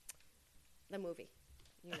the movie.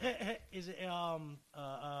 You know. Is it Hold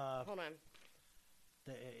on.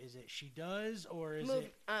 is it She Does or is Move,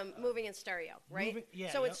 it Moving in Stereo, right? Moving-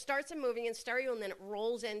 yeah, So yep. it starts in Moving in Stereo and then it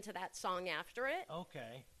rolls into that song after it.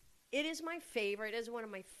 okay? It is my favorite. It is one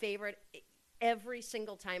of my favorite every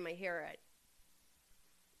single time I hear it.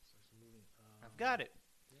 I've got it.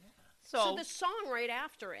 So the song right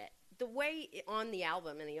after it, the way on the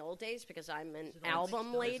album in the old days, because I'm an all album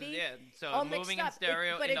mixed up? lady, Yeah, so all moving mixed in up,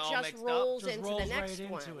 stereo but and it all just mixed rolls up. Just into rolls the next right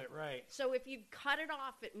one. into it, right? So if you cut it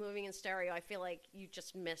off at Moving in Stereo, I feel like you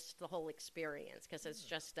just missed the whole experience because it's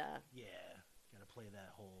just Yeah, gotta play that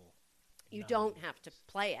whole. you nine. don't have to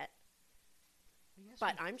play it.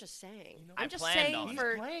 But I'm just saying. You know, I'm I just planned saying on it. for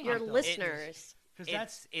He's playing your it, though. listeners.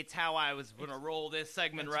 Because it's how I was going to roll this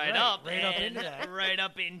segment That's right right, up. right up and into that. Right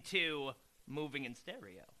up into Moving in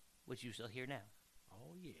Stereo, which you shall hear now.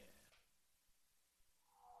 Oh, yeah.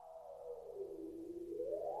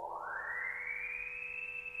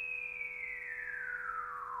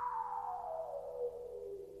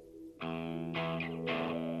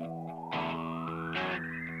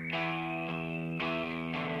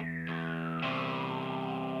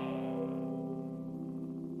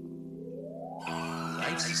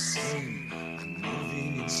 Life's the same, I'm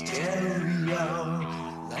moving in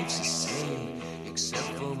stereo. Life's the same, except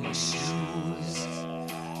for my shoes.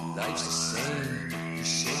 Life's the same, you're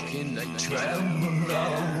shaking like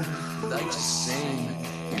tremolo. Life's the same,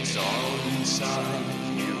 it's all inside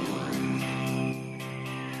you.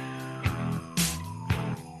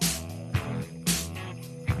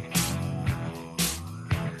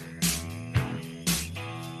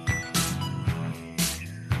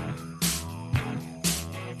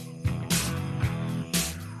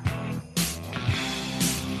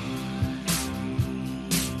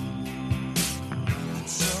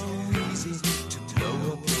 It's so easy to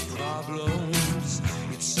blow up your problems.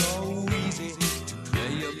 It's so easy to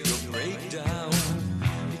play up your breakdown.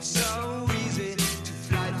 It's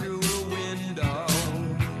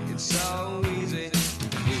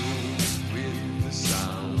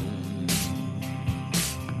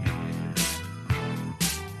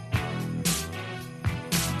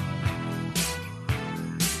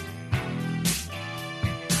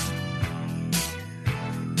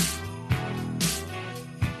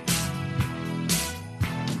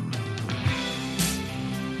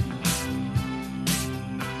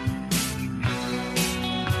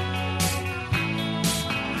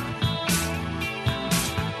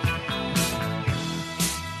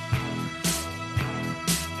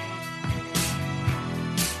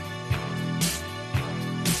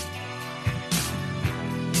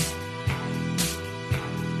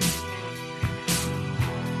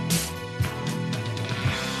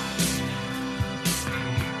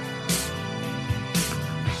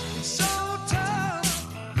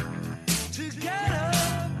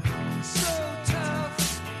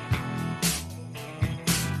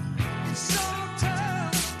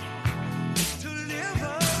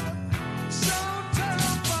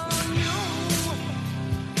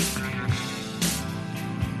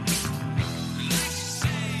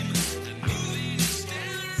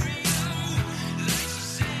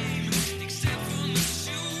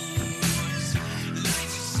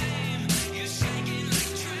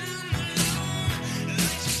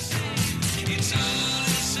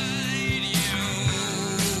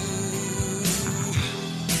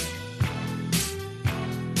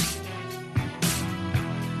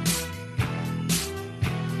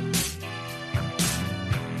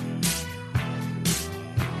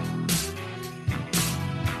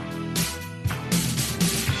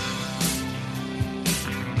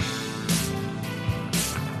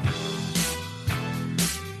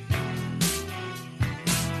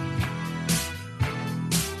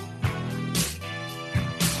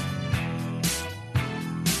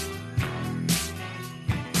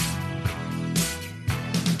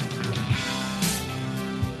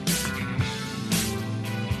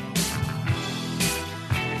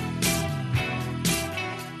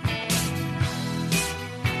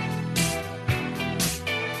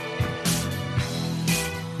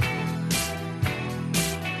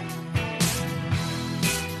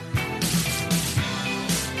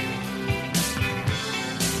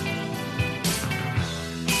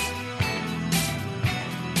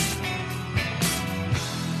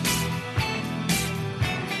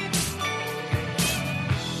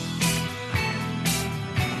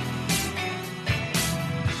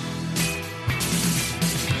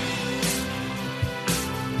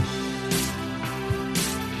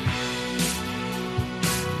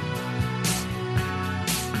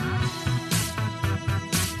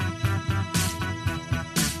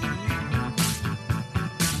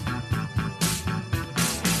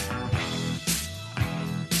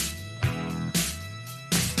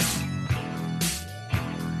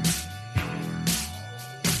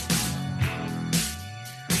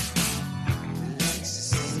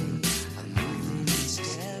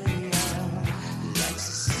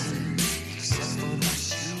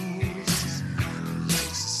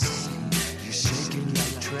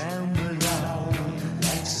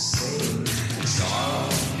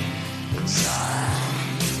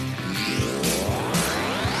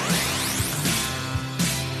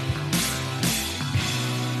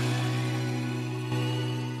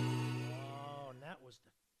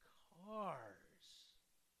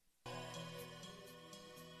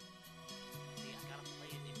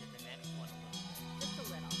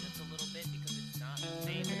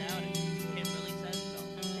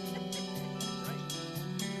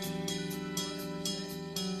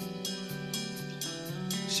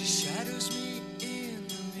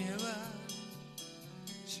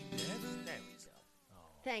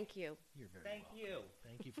Thank you. You're very Thank welcome. you.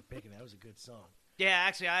 Thank you for picking. That was a good song. Yeah,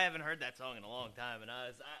 actually, I haven't heard that song in a long time, and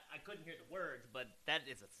I couldn't hear the words, but that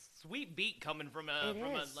is a sweet beat coming from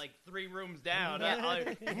is. like 3 rooms down.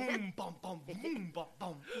 Boom, bum, bum, boom, bum,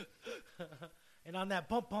 bum. And on that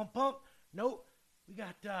bump, bump, bump note, we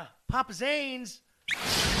got Papa Zane's.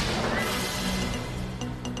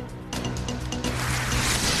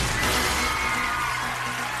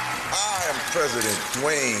 I am President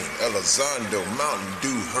Dwayne Elizondo Mountain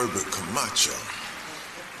Dew Herbert Camacho.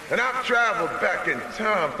 And I've traveled back in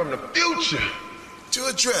time from the future to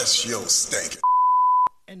address your stank.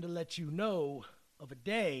 And to let you know of a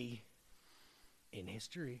day in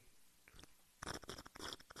history.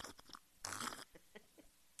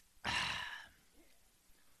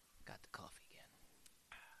 Got the coffee again.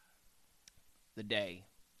 The day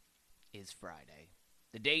is Friday.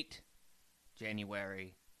 The date,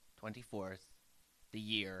 January 24th. The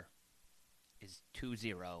year is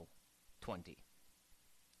 2020.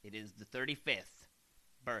 It is the 35th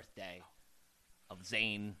birthday of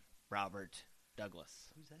Zane Robert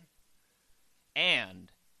Douglas. Who's that?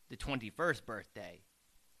 And the 21st birthday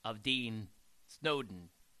of Dean Snowden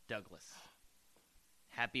Douglas.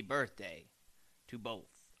 Happy birthday to both.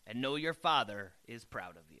 And know your father is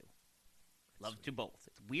proud of you. Love to both.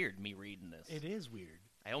 It's weird me reading this. It is weird.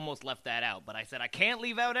 I almost left that out, but I said I can't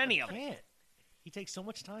leave out any of it. Can't. He takes so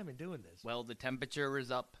much time in doing this. Well, the temperature is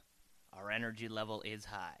up. Our energy level is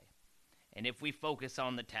high. And if we focus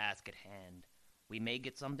on the task at hand, we may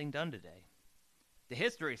get something done today. The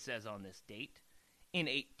history says on this date, in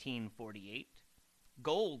 1848,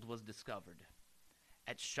 gold was discovered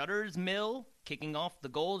at Shutter's Mill, kicking off the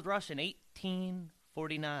gold rush in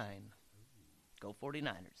 1849. Go 49ers. Go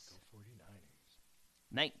 49ers.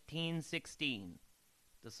 1916,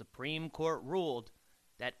 the Supreme Court ruled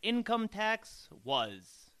that income tax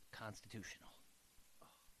was constitutional.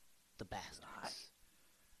 The bastards.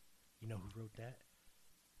 You know who wrote that?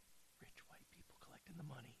 Rich white people collecting the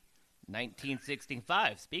money.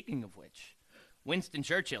 1965, speaking of which, Winston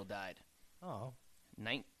Churchill died. Oh.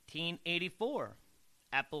 1984,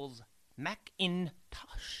 Apple's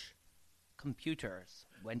Macintosh computers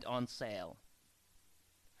went on sale.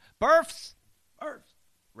 Births!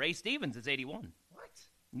 Ray Stevens is 81. What?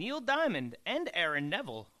 Neil Diamond and Aaron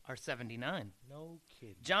Neville are 79. No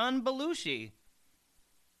kidding. John Belushi,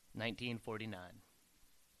 1949.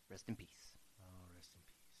 Rest in peace. Oh, rest in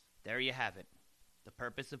peace. There you have it. The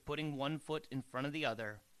purpose of putting one foot in front of the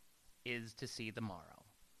other is to see the morrow.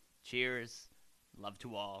 Cheers. Love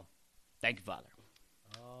to all. Thank you, Father.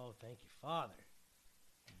 Oh, thank you, Father.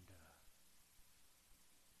 And,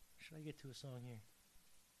 should I get to a song here?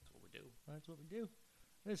 That's what we do. That's what we do.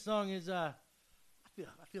 This song is, I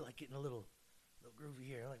feel like getting a little groovy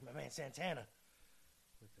here, like my man Santana,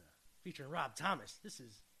 with featuring Rob Thomas. This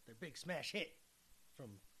is their big smash hit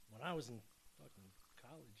from when I was in fucking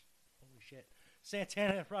college. Holy shit.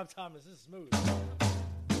 Santana and Rob Thomas, this is smooth.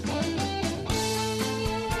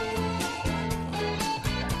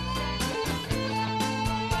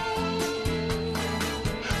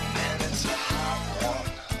 Man, it's a hot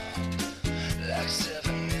one, like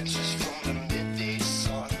 7 inches from the midday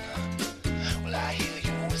sun. Well, I hear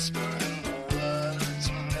you whispering the words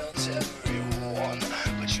to melt everyone,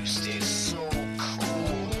 but you stay so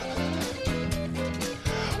cool.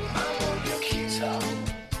 My Mona Lisa,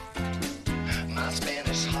 my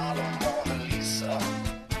Spanish Harlem Mona Lisa.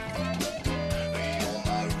 You're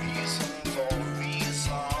my reason for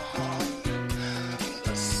reason.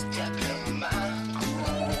 Let's step in my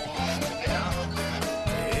groove now.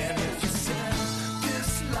 And if you said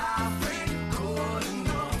this life ain't good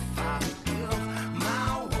enough, I would give my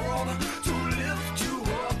world to lift you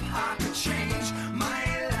up. I could change my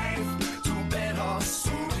life to better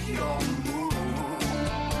suit your mood.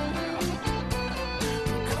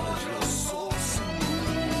 Because you're so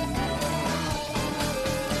smooth.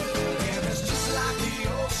 And it's just like the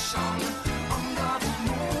ocean under the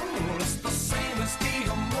moon. It's the same as the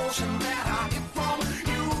emotion that I get from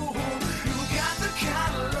you. You got the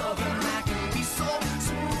kind of loving that can be so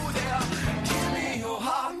smooth. Yeah. Give me your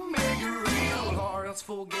heart, make it real, or else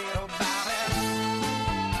forget about it.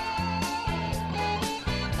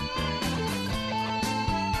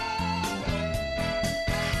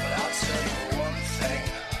 But I'll tell you one thing.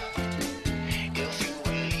 If you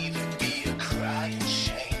will leave it be a crying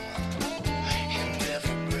shame. In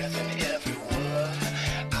every breath and every word,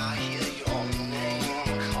 I hear your name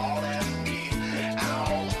calling me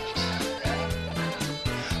out.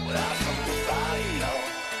 Well, from the radio,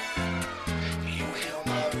 you hear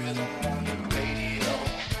my rhythm on the radio.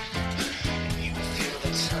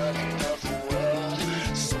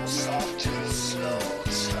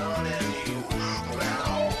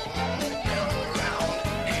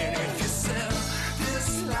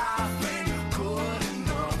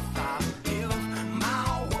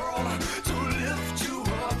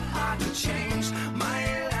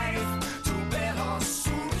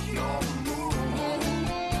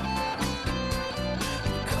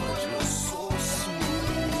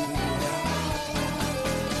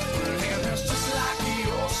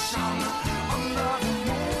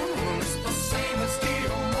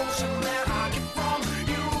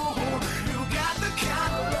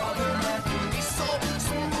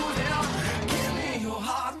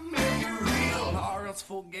 let's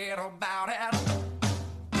forget about it.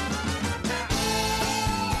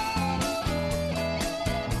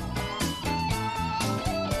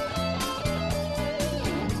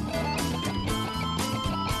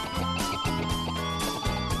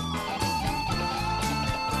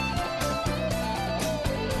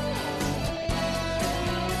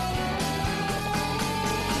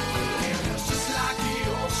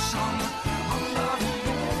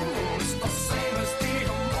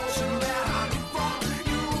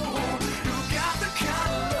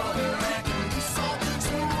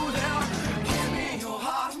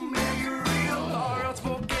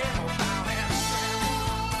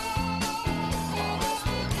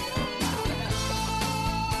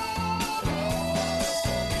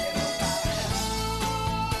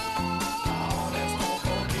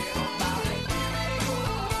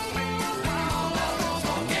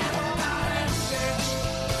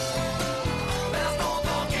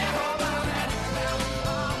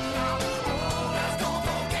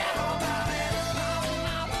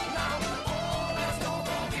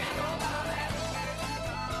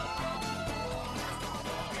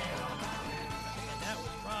 That was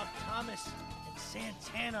Rob Thomas and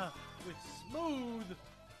Santana with Smooth.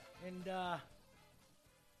 And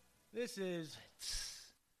this is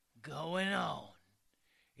Going on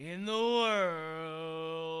in the world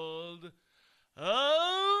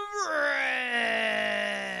of Red.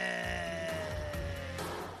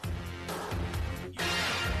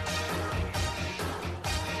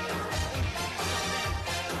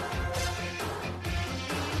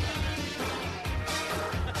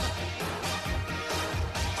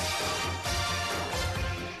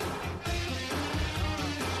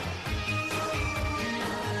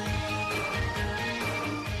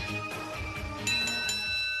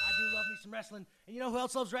 I do love me some wrestling. And you know who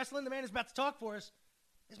else loves wrestling? The man who's about to talk for us.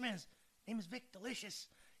 This man's name is Vic Delicious.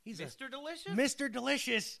 He's Mr. Delicious? Mr.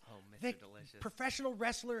 Delicious. Oh, Mr. Vic, Delicious. professional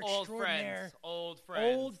wrestler Old extraordinaire. friends. Old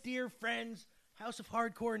friends. Old dear friends. House of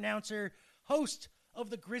Hardcore announcer. Host of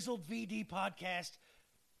the Grizzled VD podcast.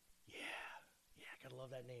 Yeah, gotta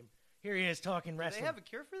love that name. Here he is talking Do wrestling. they have a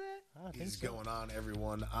cure for that? I think What's so. going on,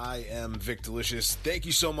 everyone? I am Vic Delicious. Thank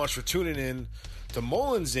you so much for tuning in to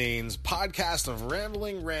Mullen Zane's podcast of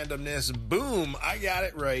rambling randomness. Boom! I got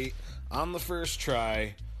it right on the first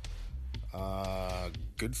try.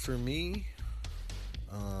 Good for me.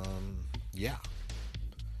 Yeah.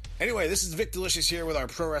 Anyway, this is Vic Delicious here with our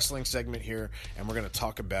pro wrestling segment here, and we're going to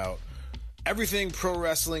talk about everything pro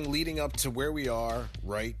wrestling leading up to where we are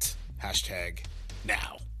right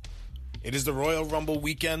 #now. It is the Royal Rumble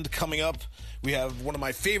weekend coming up. We have one of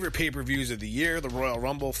my favorite pay-per-views of the year, the Royal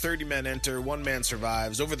Rumble. 30 men enter, 1 man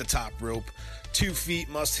survives, over the top rope. 2 feet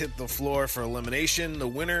must hit the floor for elimination. The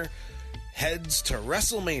winner heads to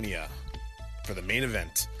WrestleMania for the main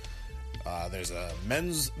event. There's a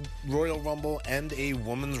men's Royal Rumble and a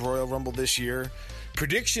women's Royal Rumble this year.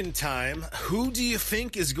 Prediction time. Who do you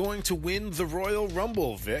think is going to win the Royal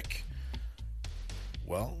Rumble, Vic?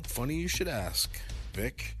 Well, funny you should ask,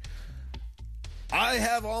 Vic. I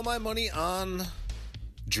have all my money on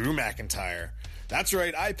Drew McIntyre. That's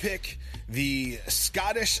right, I pick the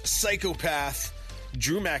Scottish psychopath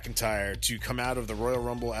Drew McIntyre to come out of the Royal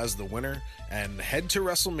Rumble as the winner and head to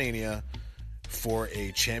WrestleMania for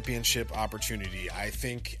a championship opportunity. I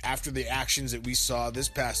think after the actions that we saw this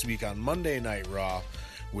past week on Monday Night Raw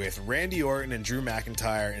with Randy Orton and Drew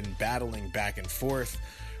McIntyre and battling back and forth,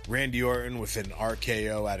 Randy Orton with an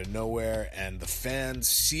RKO out of nowhere, and the fans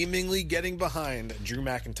seemingly getting behind Drew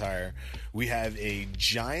McIntyre, we have a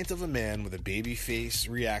giant of a man with a babyface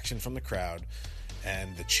reaction from the crowd,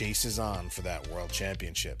 and the chase is on for that world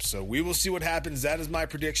championship. So we will see what happens. That is my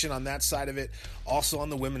prediction on that side of it. Also on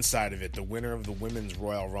the women's side of it, the winner of the women's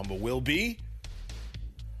Royal Rumble will be...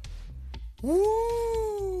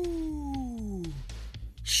 Woo!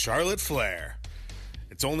 Charlotte Flair.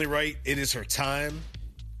 It's only right. It is her time.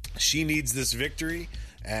 She needs this victory,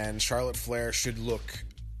 and Charlotte Flair should look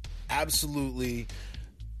absolutely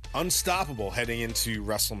unstoppable heading into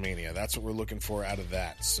WrestleMania. That's what we're looking for out of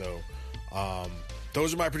that. So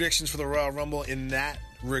those are my predictions for the Royal Rumble in that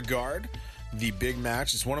regard. The big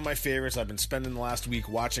match is one of my favorites. I've been spending the last week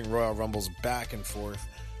watching Royal Rumbles back and forth,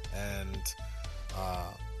 and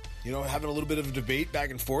having a little bit of a debate back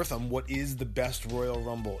and forth on what is the best Royal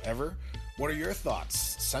Rumble ever. What are your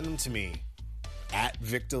thoughts? Send them to me at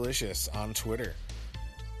Vic Delicious on Twitter.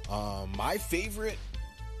 My favorite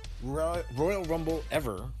Royal Rumble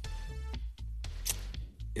ever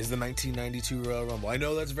is the 1992 Royal Rumble. I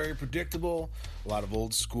know that's very predictable. A lot of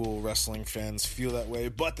old school wrestling fans feel that way,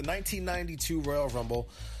 but the 1992 Royal Rumble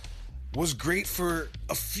was great for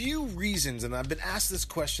a few reasons, and I've been asked this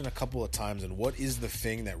question a couple of times, and what is the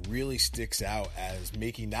thing that really sticks out as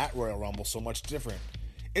making that Royal Rumble so much different?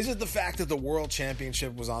 Is it the fact that the World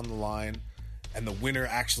Championship was on the line and the winner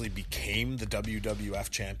actually became the WWF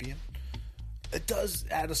champion? It does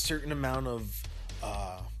add a certain amount of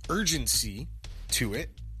urgency to it,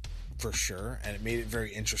 for sure, and it made it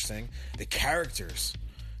very interesting. The characters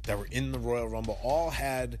that were in the Royal Rumble all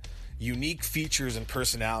had unique features and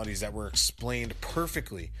personalities that were explained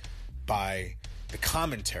perfectly by the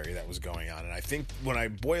commentary that was going on. And I think when I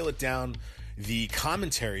boil it down, the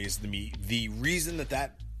commentary is the reason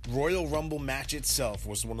that Royal Rumble match itself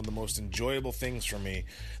was one of the most enjoyable things for me.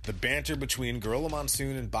 The banter between Gorilla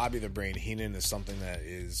Monsoon and Bobby the Brain Heenan is something that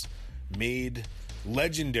is made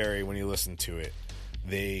legendary when you listen to it.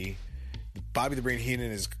 Bobby the Brain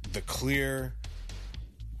Heenan is the clear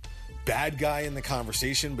bad guy in the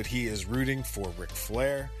conversation, but he is rooting for Ric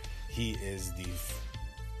Flair. He is the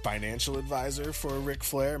financial advisor for Ric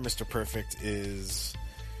Flair. Mr. Perfect is...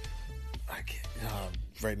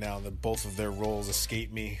 right now, both of their roles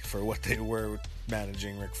escape me for what they were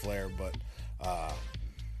managing Ric Flair, but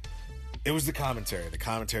it was the commentary. The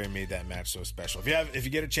commentary made that match so special. If you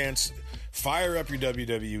get a chance, fire up your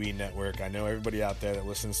WWE network. I know everybody out there that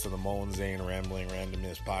listens to the Mullen Zane Rambling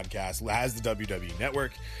Randomness podcast has the WWE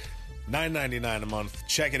network. $9.99 a month.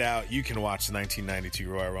 Check it out. You can watch the 1992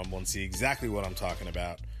 Royal Rumble and see exactly what I'm talking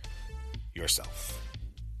about yourself.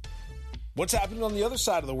 What's happening on the other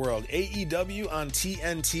side of the world? AEW on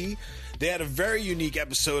TNT. They had a very unique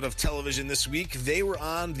episode of television this week. They were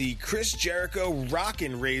on the Chris Jericho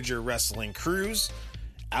Rockin' Rager Wrestling Cruise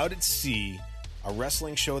out at sea, a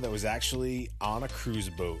wrestling show that was actually on a cruise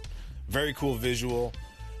boat. Very cool visual.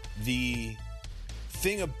 The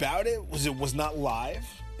thing about it was not live.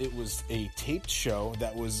 It was a taped show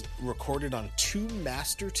that was recorded on 2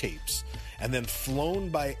 master tapes and then flown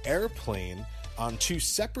by airplane on 2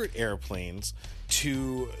 separate airplanes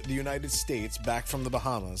to the United States back from the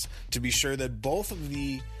Bahamas to be sure that both of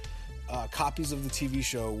the copies of the TV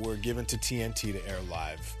show were given to TNT to air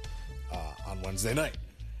live on Wednesday night,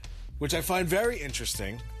 which I find very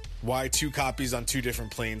interesting. Why 2 copies on 2 different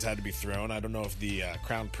planes had to be thrown. I don't know if the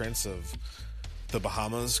Crown Prince of the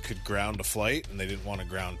Bahamas could ground a flight and they didn't want to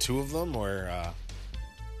ground 2 of them, or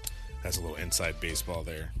that's a little inside baseball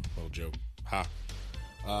there, little joke. Ha.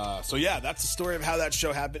 So yeah, that's the story of how that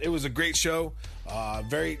show happened. It was a great show.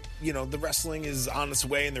 The wrestling is on its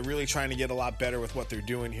way and they're really trying to get a lot better with what they're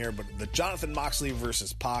doing here. But the Jonathan Moxley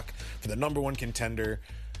versus Pac for the #1 contender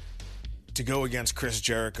to go against Chris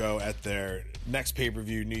Jericho at their next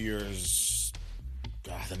pay-per-view, New Year's...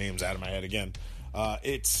 God, the name's out of my head again.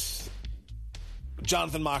 It's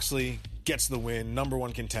Jonathan Moxley gets the win,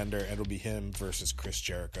 #1 contender, and it'll be him versus Chris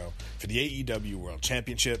Jericho for the AEW World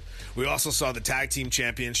Championship. We also saw the Tag Team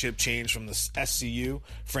Championship change from the SCU,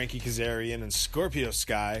 Frankie Kazarian and Scorpio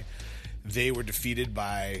Sky. They were defeated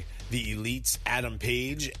by the Elites, Adam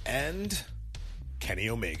Page and Kenny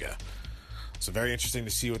Omega. So very interesting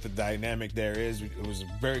to see what the dynamic there is. It was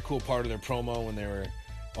a very cool part of their promo when they were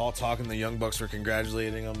all talking. The Young Bucks were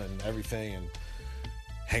congratulating them and everything, and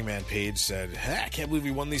Hangman Page said, "Hey, I can't believe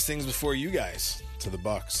we won these things before you guys," to the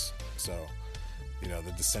Bucks. So,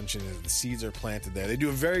 the dissension, the seeds are planted there. They do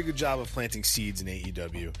a very good job of planting seeds in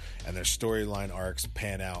AEW, and their storyline arcs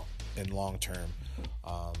pan out in long term.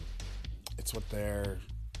 It's what their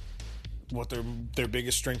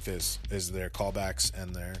biggest strength is their callbacks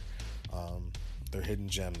and their hidden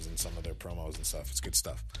gems in some of their promos and stuff. It's good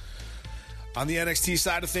stuff. On the NXT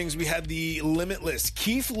side of things, we had the Limitless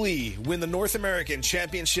Keith Lee win the North American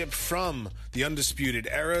Championship from the Undisputed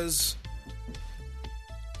Era's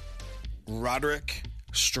Roderick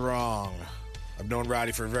Strong. I've known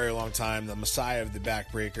Roddy for a very long time, the messiah of the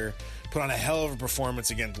backbreaker. Put on a hell of a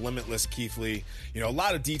performance against Limitless Keith Lee. A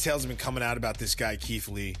lot of details have been coming out about this guy, Keith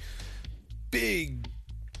Lee. Big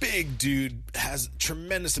dude, has a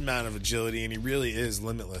tremendous amount of agility, and he really is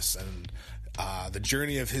limitless. And the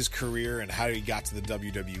journey of his career and how he got to the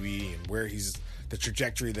WWE and where the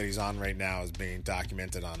trajectory that he's on right now is being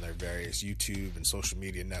documented on their various YouTube and social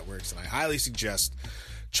media networks. And I highly suggest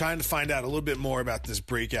trying to find out a little bit more about this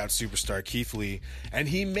breakout superstar, Keith Lee. And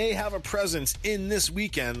he may have a presence in this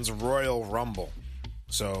weekend's Royal Rumble.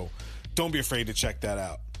 So don't be afraid to check that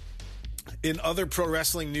out. In other pro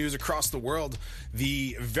wrestling news across the world,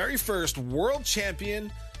 the very first world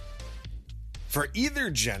champion for either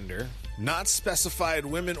gender, not specified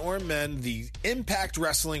women or men, the Impact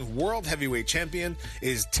Wrestling World Heavyweight Champion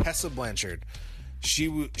is Tessa Blanchard. She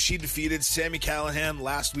defeated Sami Callihan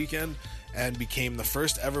last weekend and became the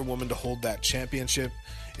first ever woman to hold that championship.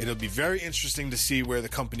 it'll be very interesting to see where the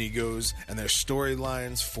company goes and their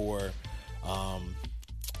storylines for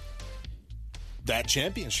that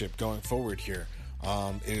championship going forward here.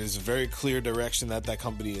 It is a very clear direction that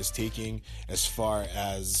company is taking as far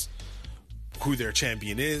as who their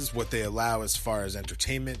champion is, what they allow as far as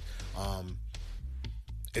entertainment.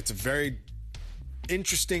 It's a very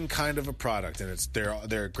interesting kind of a product, and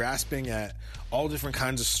they're grasping at all different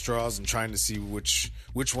kinds of straws and trying to see which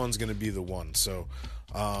one's going to be the one. So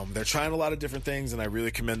they're trying a lot of different things, and I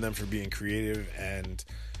really commend them for being creative. And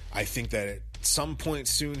I think that at some point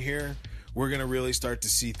soon here, we're going to really start to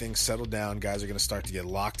see things settle down. Guys are going to start to get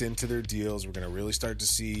locked into their deals. We're going to really start to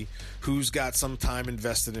see who's got some time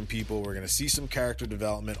invested in people. We're going to see some character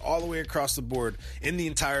development all the way across the board in the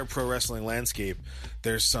entire pro wrestling landscape.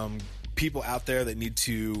 There's some people out there that need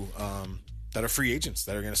to that are free agents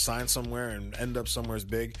that are going to sign somewhere and end up somewhere as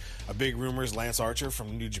big. A big rumor is Lance Archer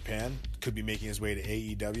from New Japan could be making his way to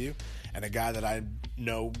AEW, and a guy that I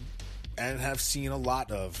know and have seen a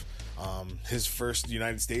lot of. His first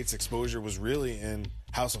United States exposure was really in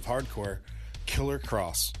House of Hardcore. Killer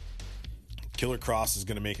Cross. Killer Cross is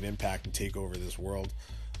going to make an impact and take over this world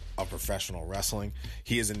of professional wrestling.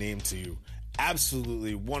 He is a name to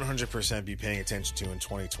absolutely 100% be paying attention to in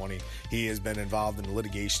 2020. He has been involved in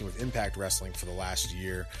litigation with Impact Wrestling for the last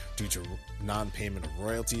year due to non-payment of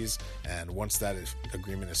royalties, and once that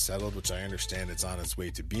agreement is settled, which I understand it's on its way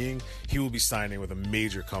to being, he will be signing with a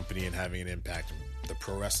major company and having an impact in the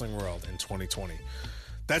pro wrestling world in 2020.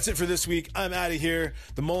 That's it for this week. I'm out of here.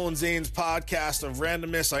 The Mullen Zanes podcast of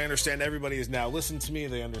randomness. I understand everybody has now listened to me.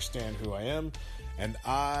 They understand who I am. And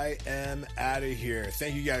I am out of here.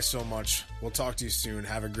 Thank you guys so much. We'll talk to you soon.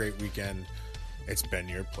 Have a great weekend. It's been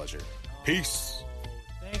your pleasure. Peace.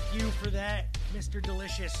 Thank you for that, Mr.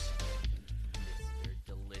 Delicious.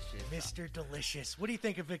 Delicious. Mr. Delicious. What do you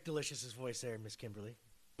think of Vic Delicious's voice there, Miss Kimberly?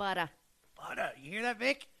 Butter. Butter. You hear that,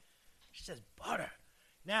 Vic? She says butter.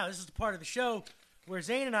 Now, this is the part of the show where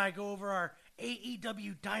Zane and I go over our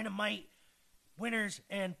AEW Dynamite winners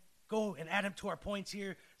and go and add them to our points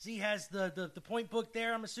here. Z has the point book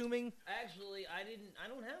there, I'm assuming. Actually, I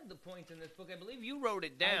don't have the points in this book. I believe you wrote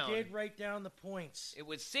it down. I did write down the points. It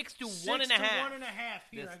was 6 to 1.5. 6 to 1.5.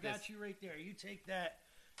 Here, I got you right there. You take that.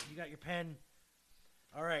 You got your pen.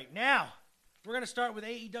 All right, now we're going to start with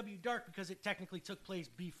AEW Dark because it technically took place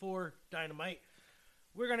before Dynamite.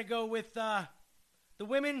 We're going to go with the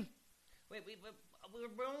women. Wait, we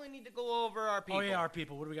only need to go over our people. Oh, yeah, our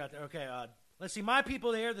people. What do we got there? Okay, let's see. My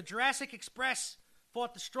people there, the Jurassic Express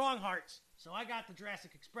fought the Strong Hearts. So I got the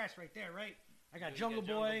Jurassic Express right there, right? I got Jungle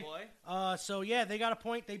Boy. So, yeah, they got a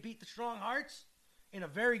point. They beat the Strong Hearts in a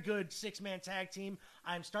very good six-man tag team.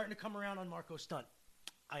 I'm starting to come around on Marco Stunt.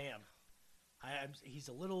 I am. He's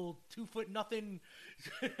a little 2 foot nothing,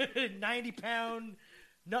 90-pound,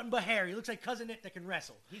 nothing but hair. He looks like Cousin Nick that can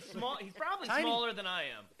wrestle. He's small. He's probably Tiny. smaller than I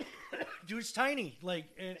am. Dude's tiny.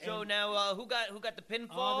 So now, who got the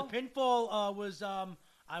pinfall? The pinfall was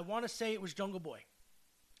I want to say it was Jungle Boy.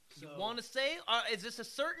 You want to say? Is this a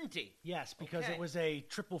certainty? Yes, because Okay. it was a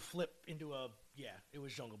triple flip into a it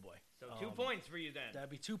was Jungle Boy. So 2 points for you then.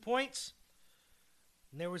 That'd be 2 points.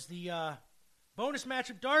 And there was the bonus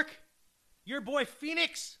match of Dark. Your boy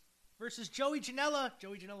Phoenix versus Joey Janela.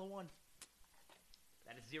 Joey Janela won.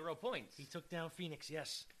 That is 0 points. He took down Phoenix,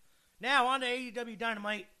 yes. Now on to AEW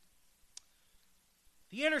Dynamite.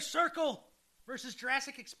 The Inner Circle versus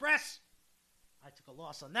Jurassic Express. I took a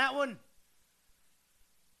loss on that one.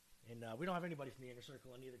 And we don't have anybody from the Inner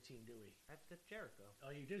Circle on either team, do we? That's Jericho. Oh,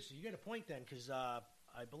 you do? So you get a point then, because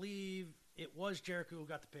I believe it was Jericho who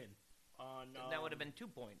got the pin. That would have been 2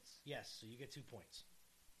 points. Yes, so you get 2 points.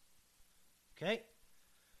 Okay.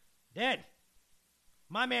 Then,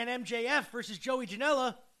 my man MJF versus Joey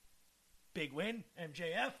Janela. Big win,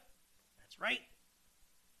 MJF. That's right.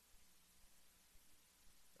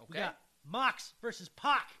 Okay. We got Mox versus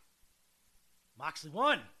Pac. Moxley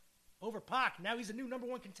won over Pac. Now he's a new number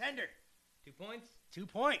 1 contender. 2 points? 2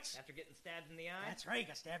 points. After getting stabbed in the eye? That's right.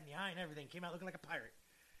 Got stabbed in the eye and everything. Came out looking like a pirate.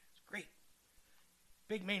 It's great.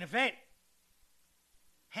 Big main event.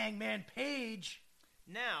 Hangman Page.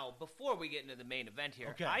 Now, before we get into the main event here,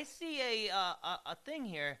 Okay. I see a thing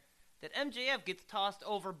here that MJF gets tossed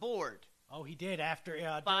overboard. Oh, he did after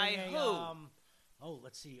By during who?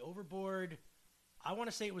 Let's see. Overboard. I want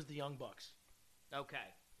to say it was the Young Bucks. Okay.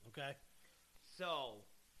 Okay. So,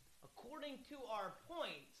 according to our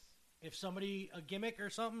points, If somebody a gimmick or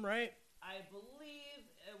something, right? I believe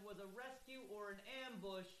it was a rescue or an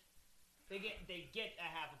ambush. They get a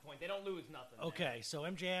half a point. They don't lose nothing. then. Okay, so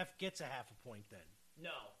MJF gets a half a point then. No.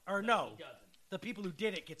 Or no. He doesn't. The people who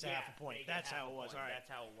did it gets a Yeah, half a they point. get That's half how a it was. point. All right. That's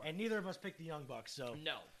how it works. And neither of us picked the Young Bucks, so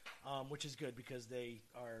No. which is good because they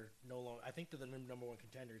are no longer. I think they're the number one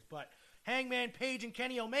contenders. But Hangman Page and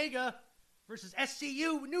Kenny Omega versus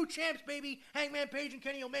SCU, new champs, baby. Hangman Page and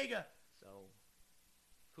Kenny Omega. So,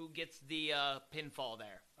 who gets the pinfall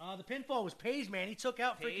there? The pinfall was Page, man. He took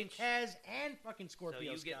out freaking Page. Kaz and fucking So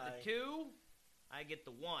Scorpio you Sky. get the 2, I get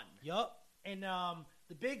the 1. Yup. And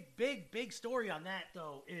the big story on that,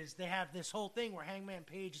 though, is they have this whole thing where Hangman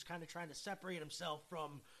Page is kind of trying to separate himself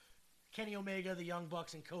from Kenny Omega, the Young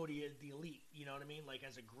Bucks, and Cody, the Elite. You know what I mean? Like,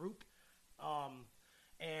 as a group.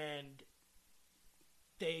 And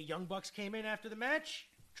the Young Bucks came in after the match,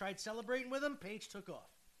 tried celebrating with him. Page took off.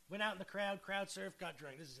 Went out in the crowd surfed, got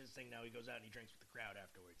drunk. This is his thing now. He goes out and he drinks with the crowd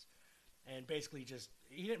afterwards. And basically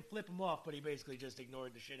he didn't flip him off, but he basically just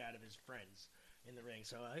ignored the shit out of his friends in the ring.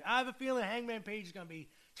 So I have a feeling Hangman Page is going to be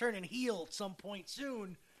turning heel at some point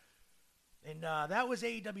soon. And that was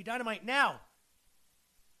AEW Dynamite. Now,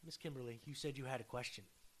 Miss Kimberly, you said you had a question.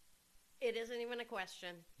 It isn't even a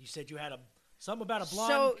question. You said you had something about a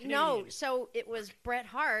blonde So Canadian. so it was Bret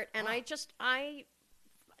Hart, and I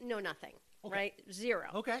know nothing. Okay. Right, zero.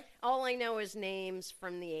 Okay. All I know is names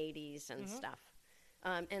from the '80s and Mm-hmm. stuff,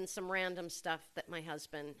 and some random stuff that my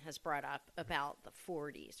husband has brought up about the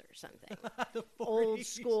 '40s or something. The Old 40s.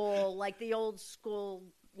 school, like the old school,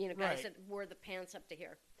 guys Right. that wore the pants up to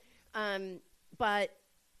here. But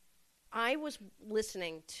I was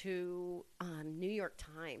listening to New York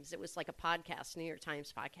Times. It was like a podcast, New York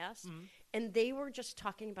Times podcast. Mm-hmm. And they were just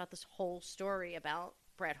talking about this whole story about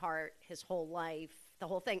Bret Hart, his whole life, the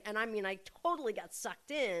whole thing. And I mean, I totally got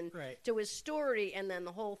sucked in Right. to his story and then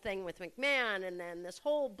the whole thing with McMahon and then this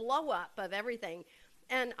whole blow up of everything.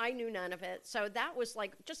 And I knew none of it. So that was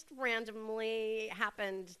like just randomly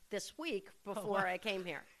happened this week before I came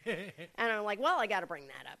here. And I'm like, well, I got to bring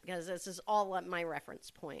that up because this is all at my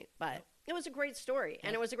reference point. But it was a great story.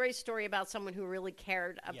 And it was a great story about someone who really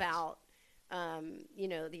cared about,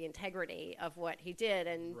 the integrity of what he did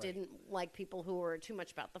and Right. didn't like people who were too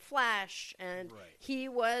much about the flash. And Right. he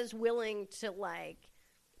was willing to,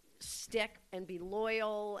 stick and be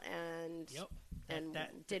loyal and Yep. and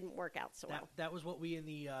That- didn't work out so well. That was what we in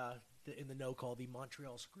the know call the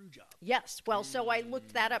Montreal screw job. Yes. Well, so I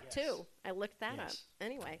looked that up Yes. too. I looked that up. Yes.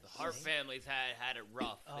 Anyway. The Hart families had it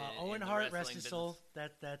rough. in Owen the Hart, wrestling rest his business. soul.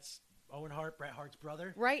 That's Owen Hart, Bret Hart's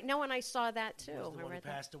brother. Right. No, and I saw that too. Was the I one who read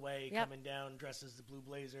that. passed away, Yep. coming down dressed as the Blue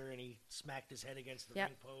Blazer, and he smacked his head against the Yep.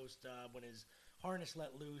 ring post when his harness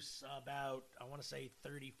let loose about, I want to say,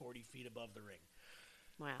 30, 40 feet above the ring.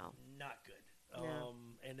 Wow. Not good. No.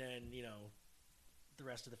 And then, the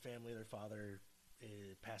rest of the family, their father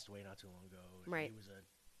passed away not too long ago. And Right. He was a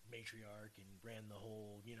matriarch and ran the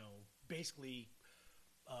whole, basically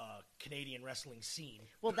Canadian wrestling scene.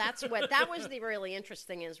 Well, that was the really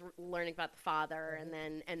interesting is learning about the father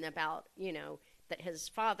and about that his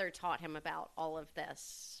father taught him about all of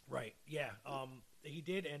this. Right. Yeah. He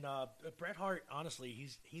did, and Bret Hart, honestly,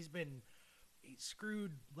 he's been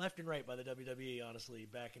screwed left and right by the WWE, honestly,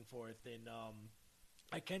 back and forth. And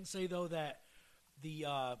I can say though that the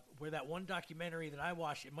where that one documentary that I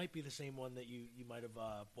watched, it might be the same one that you might have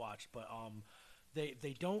watched, but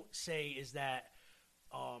they don't say is that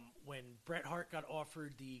when Bret Hart got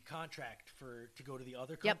offered the contract to go to the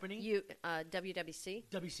other company, WWC,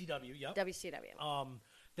 WCW, yep, WCW.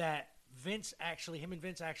 that him and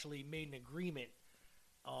Vince actually made an agreement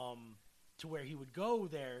to where he would go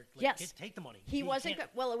there, Yes. take the money. He wasn't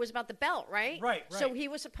can't- well. It was about the belt, right? Right. So he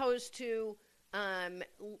was supposed to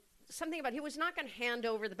something about he was not going to hand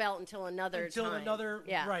over the belt until another time.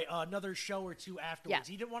 another show or two afterwards.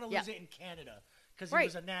 Yeah. He didn't want to Yeah. lose it in Canada because Right. he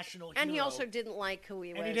was a national hero. And he also didn't like who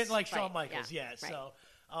he was. And he didn't like Shawn Right, Michaels, yeah. yeah. So,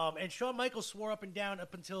 and Shawn Michaels swore up and down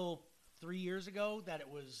up until 3 years ago that it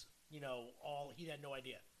was, all he had no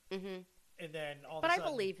idea. Mm-hmm. And then all But of I a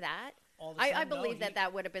sudden, believe that. all of a I sudden, no, believe he-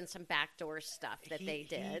 that would have been some backdoor stuff that they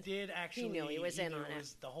did. He did actually. He knew he was in on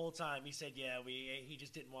it. The whole time he said, "Yeah, he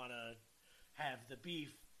just didn't want to have the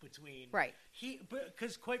beef between." Right.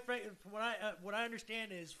 Because quite frankly, from what I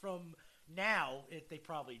understand is from now they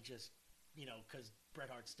probably just because Bret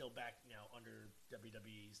Hart's still back under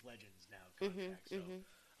WWE's Legends now contract.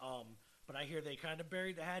 But I hear they kind of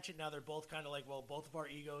buried the hatchet. Now they're both kind of like, well, both of our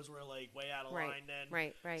egos were like way out of line then.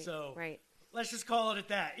 Right. So right. let's just call it at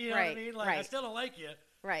that. You know what I Right, mean? Like I right. still don't like you.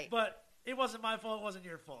 Right. But it wasn't my fault. It wasn't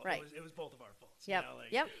your fault. Right. It was both of our faults. Yep.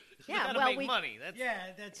 Yep. You Yeah. gotta Well, make we money. That's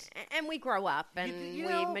Yeah, that's. and we grow up and you we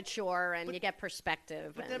know, mature and but- you get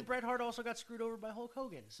perspective. But and, then Bret Hart also got screwed over by Hulk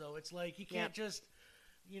Hogan. So it's like he can't just,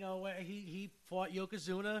 he fought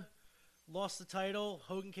Yokozuna, lost the title.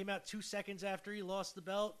 Hogan came out 2 seconds after he lost the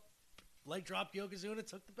belt, leg dropped Yokozuna,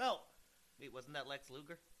 took the belt. Wait, wasn't that Lex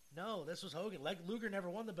Luger? No, this was Hogan. Luger never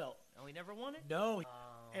won the belt. Oh, he never won it? No. Oh,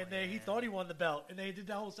 And he thought he won the belt. And they did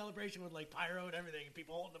the whole celebration with, like, pyro and everything. And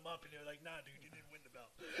people holding him up. And they're like, nah, dude, you didn't win the belt.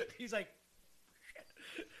 He's like, shit.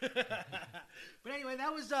 But anyway,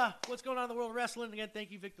 that was what's going on in the world of wrestling. Again,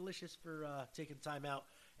 thank you, Vic Delicious, for taking the time out.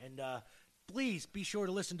 And please be sure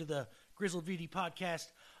to listen to the Grizzled VD podcast,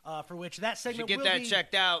 for which that You segment should get will that be...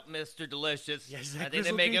 checked out, Mr. Delicious. Yes, I that think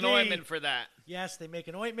they Grizzled make an VD. ointment for that. Yes, they make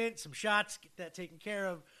an ointment, some shots, get that taken care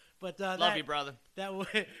of. But Love you, brother.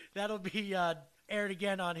 That'll be aired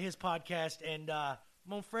again on his podcast. And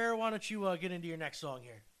Monfrere, why don't you get into your next song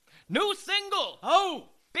here? New single. Oh,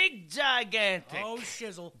 Big Gigantic. oh,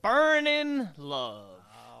 shizzle. Burning Love.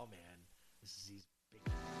 Oh man, this is these big.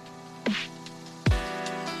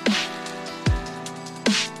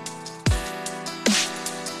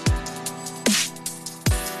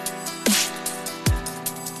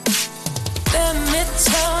 Let me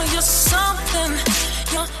tell you something.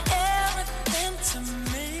 You're everything to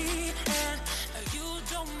me, and you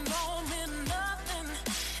don't know me nothing.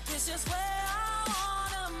 This is where I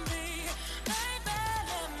wanna be, baby.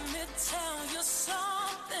 Let me tell you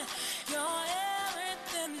something. You're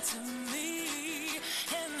everything to me,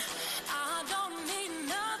 and I don't need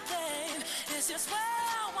nothing. This is where I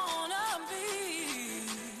wanna be.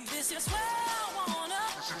 This is where I wanna.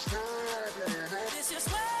 This is where I wanna. This is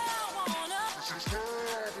where I wanna.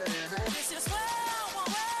 This is where I wanna,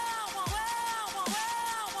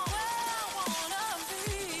 be.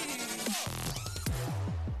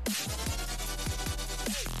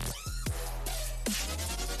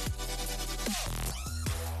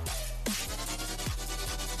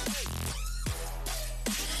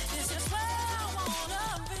 This is where I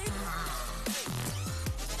wanna be.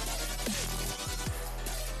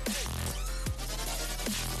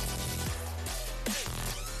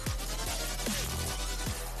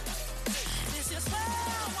 This is where I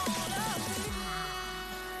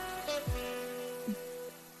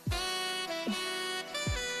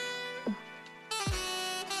wanna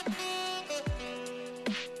be.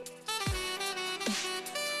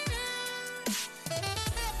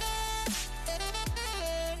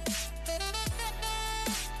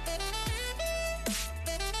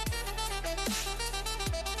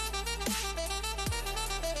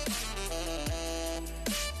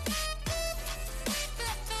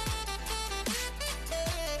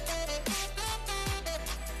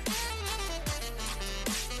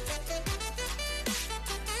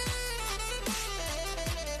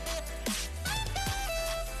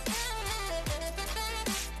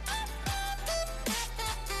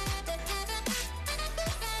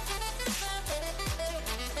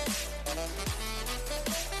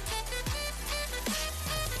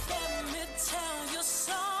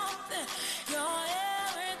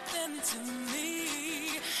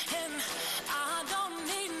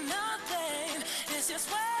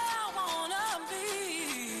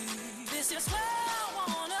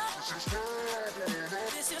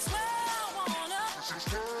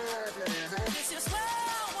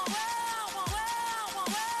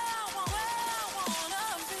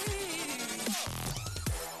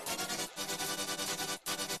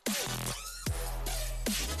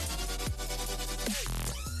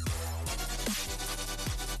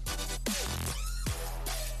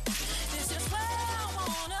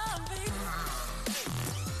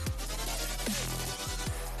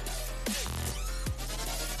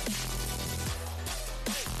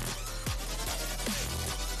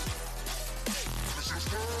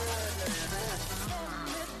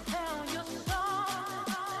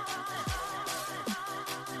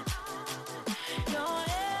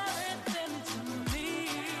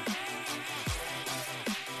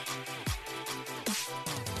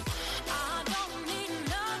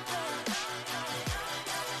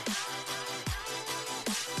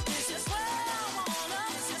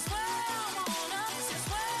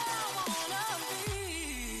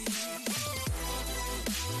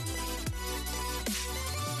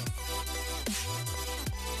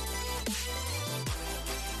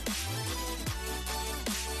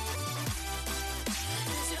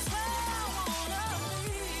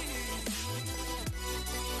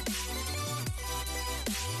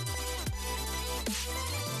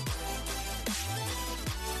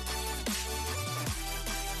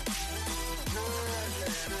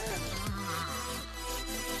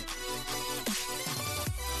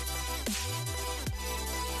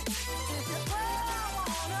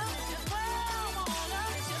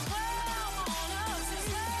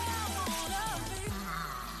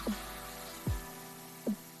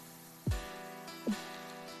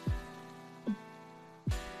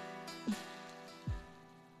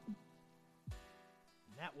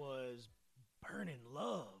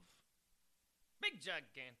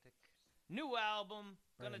 gigantic. New album,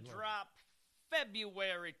 gonna Burning Love. drop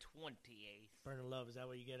February 28th. Burning Love, is that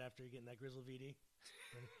what you get after getting that Grizzle VD?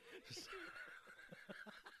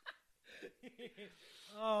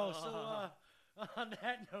 Oh, so on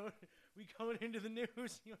that note, we going into the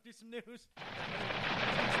news. You want to do some news?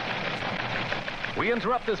 We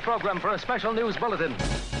interrupt this program for a special news bulletin.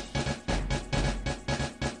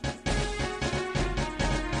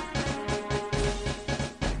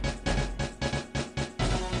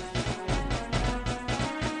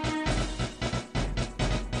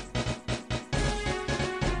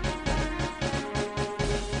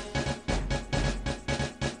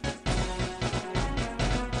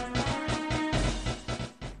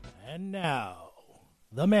 And now,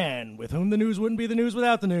 the man with whom the news wouldn't be the news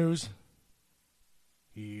without the news.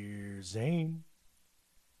 Here's Zane.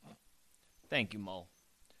 Thank you, Mo.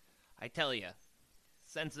 I tell you,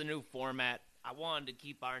 since the new format, I wanted to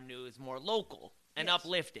keep our news more local and Yes.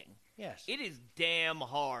 uplifting. Yes. It is damn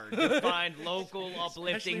hard to find local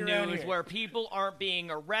uplifting Especially around news here. where people aren't being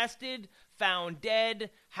arrested, found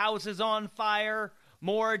dead, houses on fire,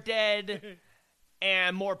 more dead,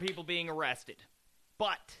 and more people being arrested.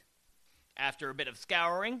 But after a bit of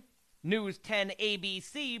scouring, News 10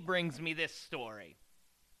 ABC brings me this story.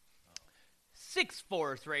 6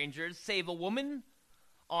 forest rangers save a woman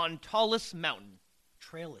on tallest mountain.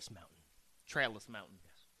 Trailless Mountain. Trailless mountain.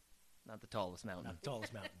 Yes. Not the tallest mountain. Not the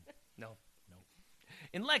tallest mountain. No.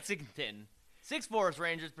 In Lexington, 6 forest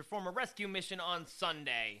rangers perform a rescue mission on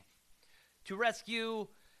Sunday to rescue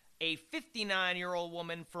a 59-year-old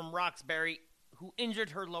woman from Roxbury who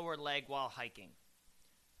injured her lower leg while hiking.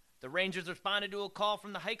 The rangers responded to a call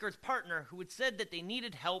from the hiker's partner who had said that they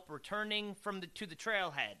needed help returning to the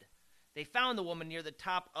trailhead. They found the woman near the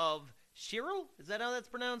top of Shirel? Is that how that's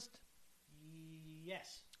pronounced?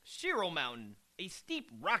 Yes. Shirel Mountain, a steep,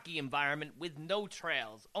 rocky environment with no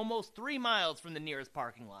trails, almost 3 miles from the nearest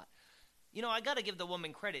parking lot. You know, I gotta give the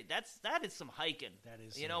woman credit. That is some hiking. That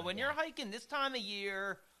is You know, some, when yeah. you're hiking this time of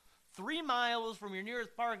year, 3 miles from your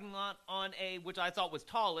nearest parking lot on a, which I thought was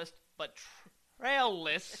tallest, but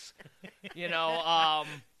trailless,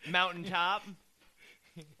 mountaintop.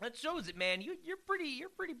 That shows it, man. You're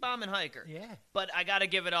pretty bombing hiker. Yeah. But I gotta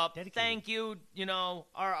give it up. Dedicated. Thank you. You know,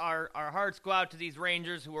 our hearts go out to these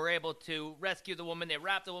rangers who were able to rescue the woman. They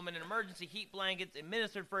wrapped the woman in emergency heat blankets,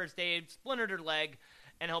 administered first aid, splintered her leg,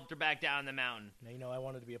 and helped her back down the mountain. Now, you know, I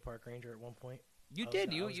wanted to be a park ranger at one point. You I was did.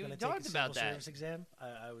 gonna- I was You gonna talked take a about civil that. service exam.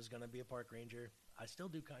 I was going to be a park ranger. I still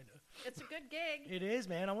do, kind of. It's a good gig. It is,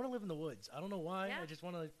 man. I want to live in the woods. I don't know why. Yeah. I just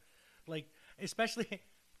want to, like, especially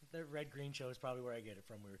the Red Green Show is probably where I get it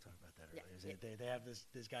from. We were talking about that Yeah. earlier. They have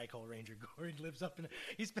this guy called Ranger Gore. He lives up in.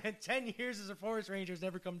 He spent 10 years as a forest ranger. Has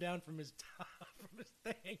never come down from his top, from his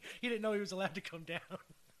thing. He didn't know he was allowed to come down.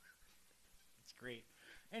 It's great.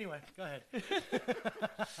 Anyway, go ahead.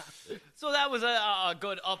 So that was a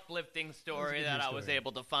good uplifting story good that news I was story.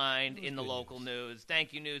 able to find It was in the good local news. news.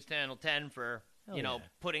 Thank you, News Channel 10, for Hell you know yeah.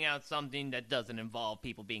 putting out something that doesn't involve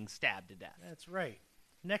people being stabbed to death. That's right.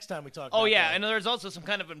 Next time we talk. Oh about yeah, that, and there's also some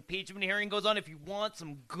kind of impeachment hearing goes on. If you want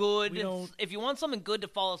some good, We don't- if you want something good to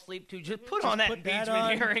fall asleep to, just put Just on that put that impeachment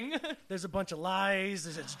on. hearing. there's a bunch of lies.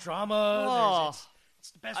 It's drama. Oh. It's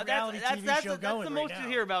the best reality TV show that's going the right most now. you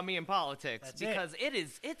hear about me in politics That's it. because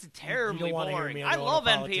it's terribly wanna hear boring. me I go love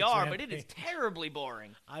into politics, NPR, man. but it is terribly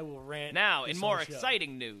boring. I will rant. Now, this in more whole show.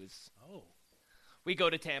 exciting news, Oh, we go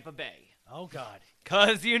to Tampa Bay. oh God.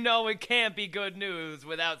 Because you know it can't be good news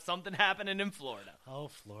without something happening in Florida. Oh,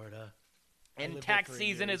 Florida. I And lived there tax for a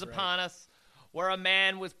season year, is right. upon us, where a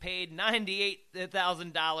man was paid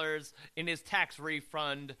 $98,000 in his tax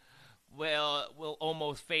refund will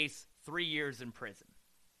almost face 3 years in prison.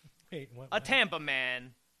 Wait, what? A Tampa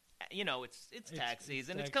man, you know, it's tax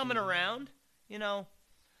season. It's tax coming season. around. You know,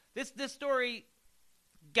 this story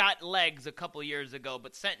got legs a couple years ago,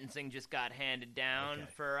 but sentencing just got handed down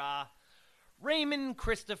Okay. for Raymond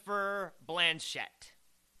Christopher Blanchette,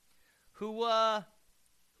 who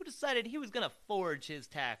decided he was gonna forge his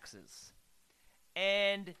taxes,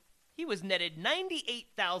 and he was netted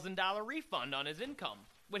 $98,000 refund on his income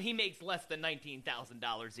when he makes less than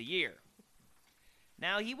 $19,000 a year.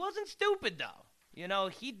 Now, he wasn't stupid, though. You know,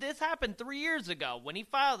 this happened 3 years ago when he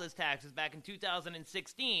filed his taxes back in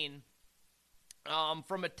 2016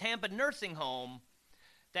 from a Tampa nursing home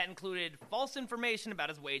that included false information about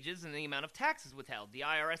his wages and the amount of taxes withheld. The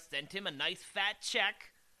IRS sent him a nice fat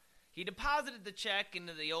check. He deposited the check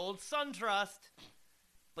into the old SunTrust,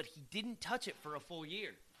 but he didn't touch it for a full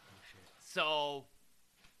year. So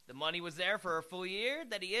the money was there for a full year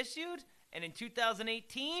that he issued, and in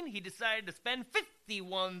 2018, he decided to spend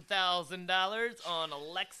 $51,000 on a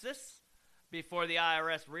Lexus, before the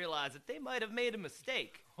IRS realized that they might have made a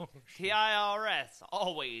mistake. Oh, The IRS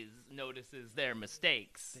always notices their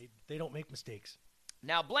mistakes. They don't make mistakes.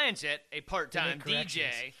 Now, Blanchett, a part-time They make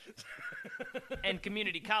DJ and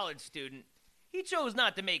community college student, he chose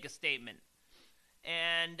not to make a statement.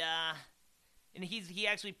 And he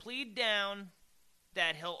actually pleaded down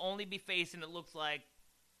that he'll only be facing, it looks like,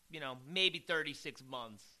 maybe 36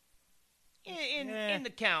 months in the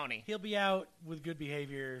county. He'll be out with good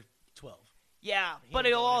behavior 12. Yeah, He but ain't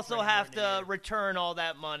he'll going also for any have more than a to year. return all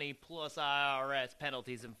that money plus IRS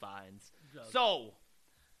penalties and fines. Yeah. So,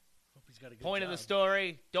 Hope he's got a good point of the job.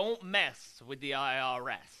 story, don't mess with the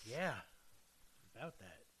IRS. Yeah, about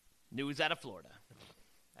that. News out of Florida.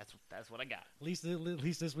 That's what I got. At least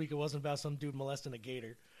this week it wasn't about some dude molesting a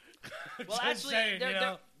gator. Well, Just actually,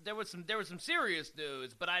 saying, there was some serious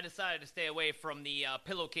news, but I decided to stay away from the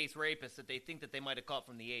pillowcase rapists that they think that they might have caught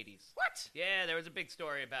from the 80s. What? Yeah, there was a big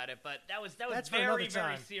story about it, but that was That's for very, another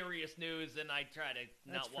very time. serious news, and I try to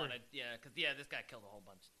That's not want to, because this guy killed a whole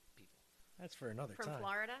bunch of people. That's for another From time.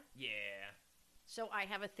 Florida. Yeah. So I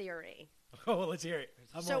have a theory. Oh, well, let's hear it.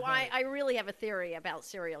 I'm So all about it. I really have a theory about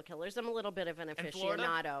serial killers. I'm a little bit of an Florida?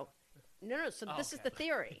 aficionado. No. So Oh, this is okay. the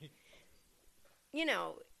theory.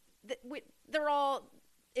 They're all.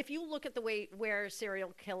 If you look at the way where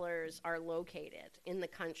serial killers are located in the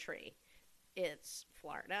country, it's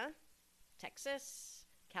Florida, Texas,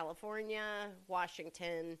 California,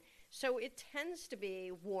 Washington. So it tends to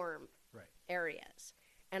be warm Right. areas.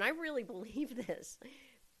 And I really believe this,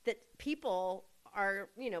 that people are,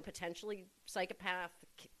 potentially psychopath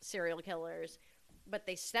serial killers, but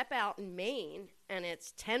they step out in Maine and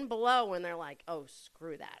it's 10 below and they're like, oh,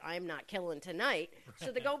 screw that. I'm not killing tonight.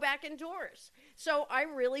 So they go back indoors. So I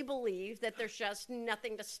really believe that there's just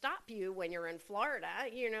nothing to stop you when you're in Florida.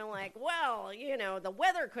 The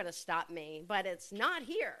weather could have stopped me, but it's not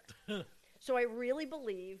here. So I really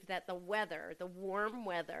believe that the weather, the warm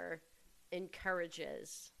weather,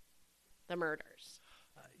 encourages the murders.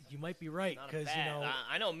 You might be right, Not because, bad.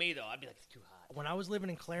 I know me, though. I'd be like, it's too hot. when I was living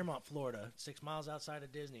in Claremont, Florida, 6 miles outside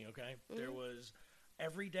of Disney, okay, Mm-hmm. there was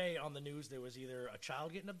every day on the news there was either a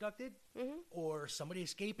child getting abducted Mm-hmm. or somebody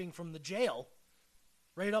escaping from the jail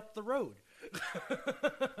right up the road.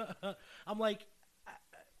 I'm like,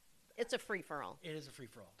 It's a free-for-all. it is a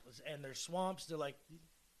free-for-all. And there's swamps. They're like,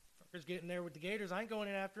 fuckers getting there with the gators. I ain't going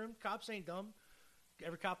in after them. Cops ain't dumb.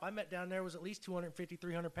 Every cop I met down there was at least 250,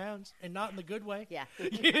 300 pounds, and not in the good way. Yeah.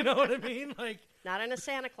 You know what I mean? Like, Not in a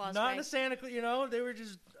Santa Claus not way. in a Santa Claus, they were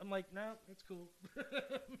just, I'm like, no, it's cool.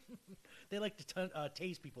 They like to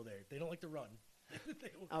tase people there. They don't like to run. They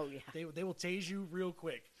will, Oh, yeah. They will tase you real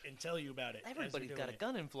quick and tell you about it. as they're Everybody's doing got a it.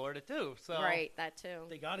 gun in Florida, too. So. Right, that too.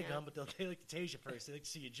 They got a Yeah. gun, but they like to tase you first. They like to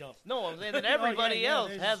see you jump. No, I'm saying that Oh, yeah, everybody yeah, else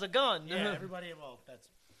there's- has a gun. Yeah, everybody, well, that's,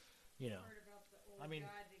 Heard about the old I mean- guy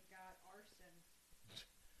that got arson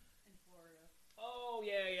in Florida. Oh,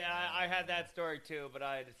 yeah. I had that story, too, but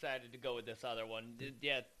I decided to go with this other one.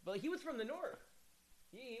 Yeah, but he was from the north.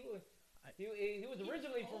 He was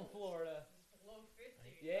originally from Florida. Below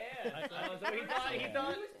 50. Yeah. So he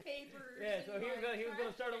thought. Newspapers. Yeah, so he was going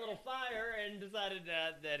to start a little fire and decided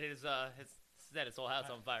that his set his whole house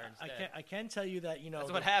on fire instead. I can tell you that, That's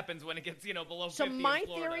what happens when it gets below 50 So in my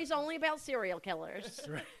Florida. theory's only about serial killers.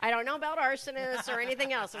 Right. I don't know about arsonists or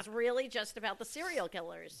anything else. It's really just about the serial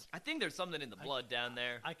killers. I think there's something in the blood down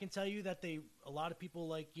there. I can tell you that a lot of people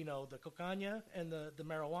like, the cocaine and the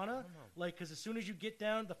marijuana. Like, because as soon as you get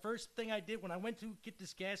down, the first thing I did when I went to get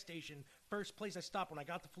this gas station, first place I stopped when I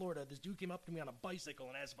got to Florida, this dude came up to me on a bicycle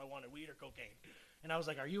and asked if I wanted weed or cocaine. And I was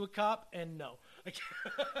like, are you a cop? And no.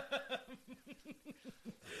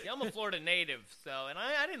 Yeah, I'm a Florida native, and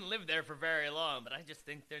I didn't live there for very long, but I just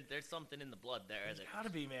think there's something in the blood there There's got to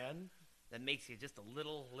be, man. that makes you just a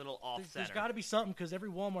little off There's center. got to be something because every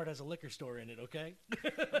Walmart has a liquor store in it, okay?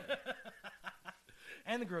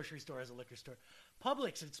 And the grocery store has a liquor store.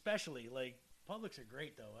 Publix especially. Like, Publix are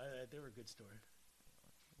great, though. They were a good store.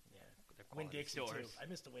 Yeah. They're quality Winn-Dixie, stores. too. I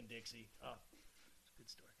missed the Winn-Dixie. Oh, it's a good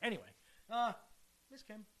store. Anyway, Miss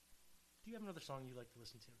Kim, do you have another song you like to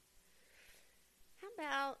listen to? How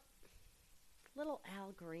about little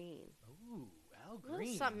Al Green? Ooh, Al Little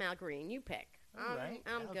Green. something Al Green. You pick. All right,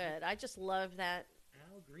 I'm Al good. I just love that.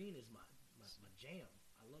 Al Green is my jam.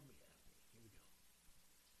 I love me Al Green. Here we go.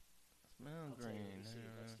 Smell I'll tell you, green. let me see if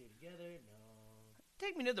let's stay together. No.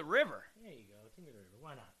 Take me to the river. There you go. Take me to the river.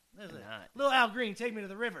 Why not? Listen, Why not? Little Al Green, take me to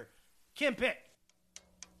the river. Kim, pick.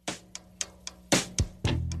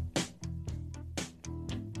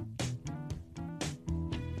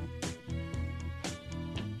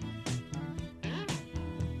 I'd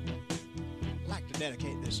like to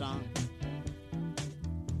dedicate this song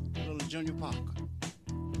to little Junior Parker.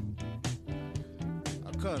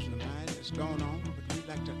 A cousin of mine is going on, but we'd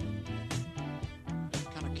like to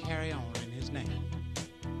kind of carry on in his name.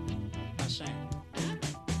 I sang.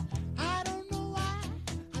 I don't know why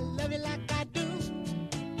I love you like I do.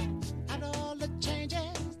 After all the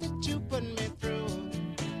changes that you put me through,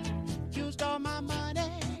 used all my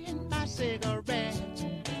money and my cigarettes,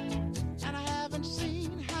 and I haven't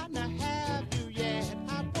seen how to have you yet.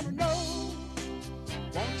 I wanna know,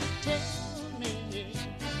 won't you tell me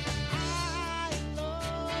I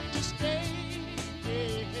love to stay?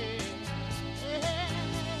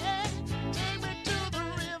 Take me to the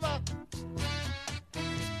river,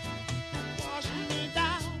 wash me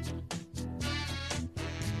down.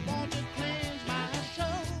 Won't you cleanse my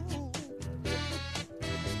soul?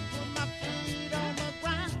 Put my feet on the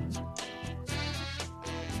ground.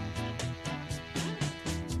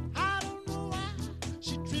 I don't know why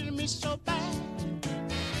she treated me so bad.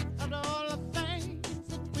 After all the things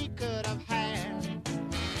that we could have had,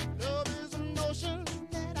 love is an ocean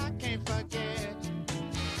that I can't forget.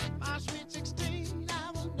 My sweet 16,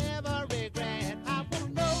 I will never regret. I wanna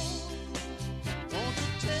know, won't you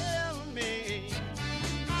tell me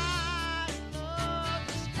I love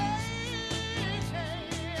to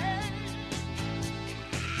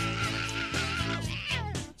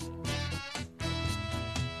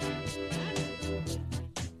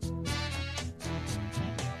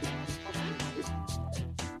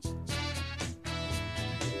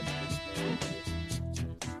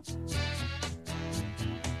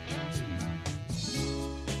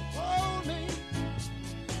hold me,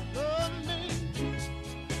 love me,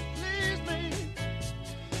 please me,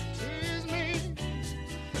 tease me,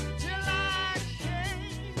 till I can't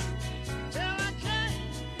take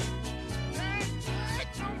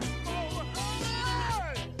no more.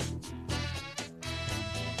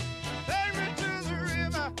 Take me to the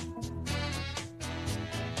river.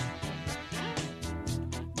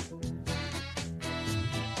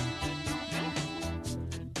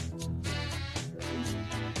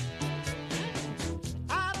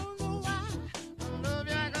 I don't know why I love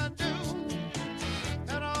you like I do,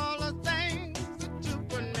 and all the things that you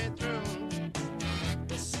put me through.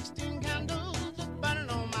 The 16 candles are burning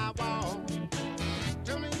on my wall.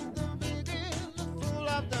 Tell me the biggest, the fool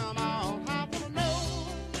of them all. I wanna know,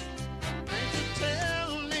 can't you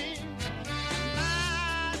tell me I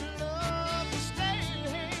love to stay?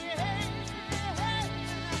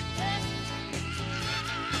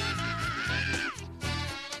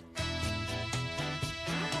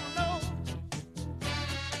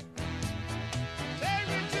 Take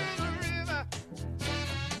me to the river.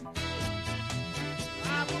 I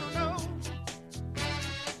wanna know.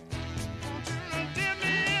 Won't you dip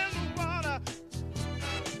me in the water?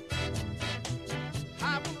 I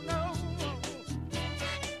wanna know.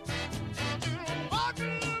 Won't you walk me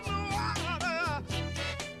in the water?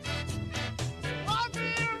 Walk me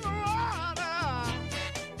in the water.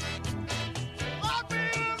 Walk me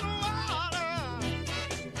in the water.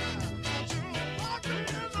 Won't you walk me in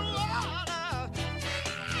the water?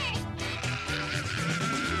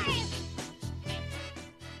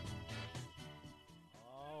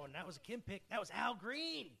 Oh, and that was a Kim pick. That was Al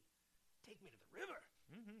Green. Take me to the river.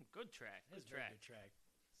 Good track. That was Good a very track. good track.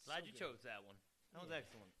 Glad So you good. chose that one. That was Yeah.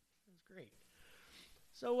 excellent. That was great.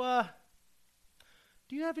 So,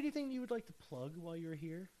 do you have anything you would like to plug while you're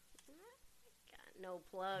here? Got no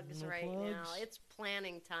plugs No right now. plugs? It's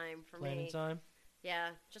planning time for Planning me. time?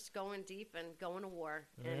 Yeah, just going deep and going to war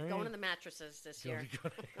and Alright. going to the mattresses this year.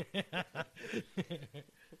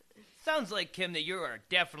 Sounds like, Kim, that you are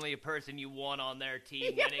definitely a person you want on their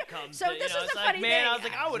team when it comes So to, this is it's the like, funny man, thing. I was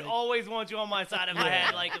like, I would always want you on my side of my Yeah.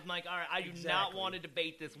 head. Like, I'm like, all right, I do not Exactly. want to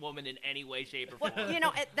debate this woman in any way, shape, or form.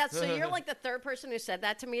 Well, that's so you're like the third person who said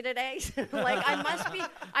that to me today. Like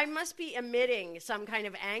I must be emitting some kind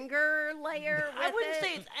of anger layer. I with wouldn't it.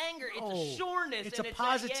 say it's anger. It's Oh, a sureness. It's and a it's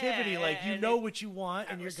positivity. yeah, Like, you and know it- what you want,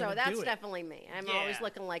 and you're So going to that's do it. definitely me. I'm always Yeah.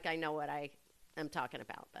 looking like I know what I am talking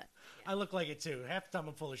about. But I look like it, too. Half the time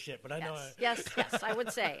I'm full of shit, but I know yes, yes, I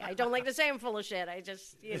would say. I don't like to say I'm full of shit. I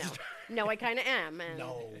just, know I kind of am. And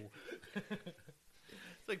No.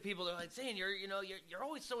 It's like people are like saying you're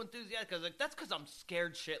always so enthusiastic. I was like, that's because I'm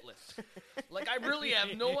scared shitless. Like I really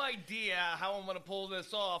have no idea how I'm gonna pull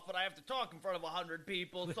this off, but I have to talk in front of 100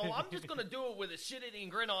 people, so I'm just gonna do it with a shit-eating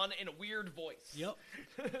grin on in a weird voice. Yep.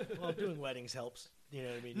 Well, doing weddings helps. You know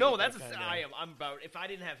what I mean? No, You get that's that I kinda- am. I'm about. If I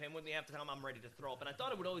didn't have him with me half the time, I'm ready to throw up. And I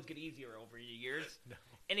thought it would always get easier over the years,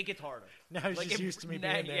 and it gets harder. Now he's just used to me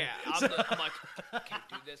being there. Yeah, I'm like, I can't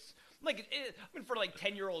do this. Like, I'm in front of like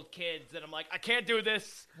 10-year-old kids, and I'm like, I can't do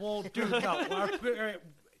this. Well, dude, no.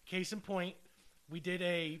 Case in point, We did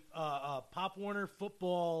a Pop Warner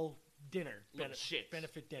football dinner. Little shits.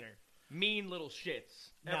 Benefit dinner. Mean little shits.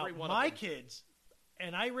 Now, Every one my of them. kids,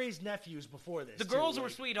 and I raised nephews before this. The too, girls like, were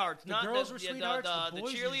sweethearts. The not girls the, were yeah, sweethearts. The, The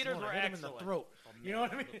boys, you just cheerleaders wanna were hit 'em in the excellent. throat. You know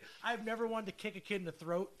what I mean? I've never wanted to kick a kid in the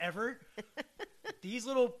throat ever. These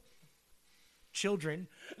little children.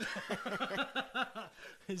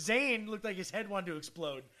 Zane looked like his head wanted to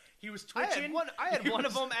explode. He was twitching. I had one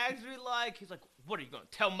of them actually like, he's like, what are you going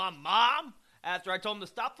to tell my mom? After I told him to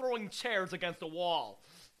stop throwing chairs against the wall.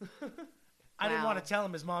 I didn't Wow. want to tell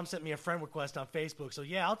him his mom sent me a friend request on Facebook. So,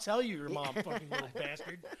 yeah, I'll tell you, your mom, fucking little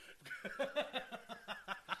bastard.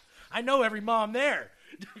 I know every mom there.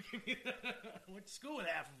 I went to school with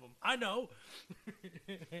half of them. I know.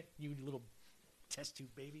 You little test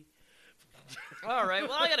tube baby. All right,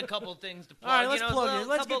 well, I got a couple things to plug. All right, let's plug so it.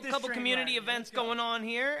 Let's couple, get this couple train community riding. events Let's go. going on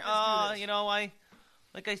here. Let's do this. You know,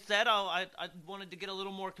 like I said, I wanted to get a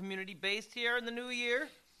little more community based here in the new year.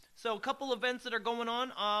 So a couple events that are going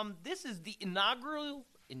on. This is the inaugural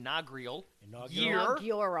year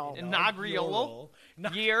Inaugural.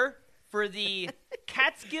 year for the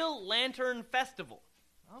Catskill Lantern Festival.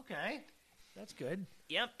 Okay, that's good.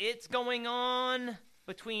 Yep, it's going on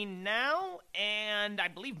between now and I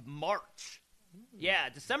believe March. Yeah,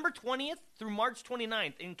 December 20th through March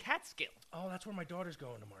 29th in Catskill. Oh, that's where my daughter's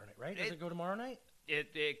going tomorrow night, right? Does it go tomorrow night?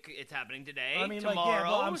 It's happening today, I mean, like, tomorrow, yeah,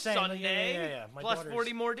 well, I'm saying, like, Sunday, yeah. My plus daughter's-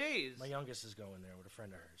 40 more days. My youngest is going there with a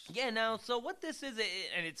friend of hers. Yeah, now, so what this is,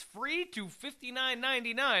 and it's free to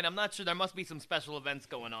 $59.99. I'm not sure. There must be some special events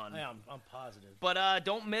going on. Yeah, I'm positive. But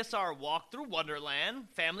don't miss our walk through Wonderland,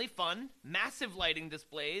 family fun, massive lighting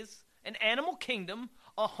displays, an Animal Kingdom,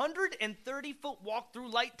 130-foot walk through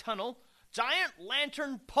light tunnel, giant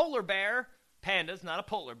lantern polar bear, pandas, not a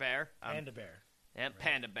polar bear. Panda bear. Yeah,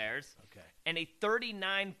 panda bears. Okay. And a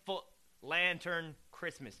 39-foot lantern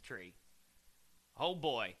Christmas tree. Oh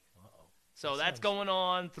boy. Uh-oh. So That that's sounds- going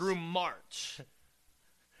on through March.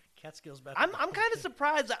 Catskill's about I'm kind of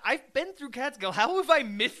surprised. I've been through Catskill. How have I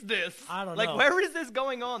missed this? I don't like, know. where is this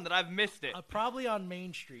going on that I've missed it? Probably on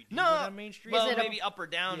Main Street. Do you No, live on Main Street? well, Is it a- maybe up or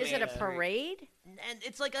down. Is Main it a Street. parade? And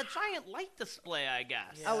it's like a giant light display, I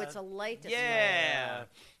guess. Oh, it's a light display. Yeah.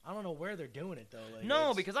 I don't know where they're doing it though. Like, No,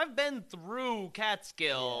 it's- because I've been through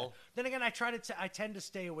Catskill. Then again, I tend to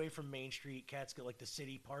stay away from Main Street, Catskill, like the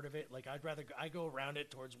city part of it. Like I go around it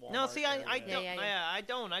towards Walmart. No, see, I area. don't. Yeah, I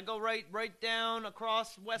don't. I go right down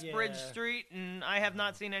across West Bridge Yeah. Street, and I have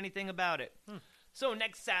not seen anything about it. So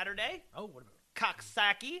next Saturday, Oh, what about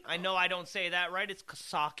Coxsackie. I know I don't say that right. It's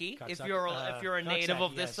Coxsackie. If Coxsackie, you're a native Coxsackie,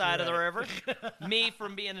 of this yes, side you're of the river, me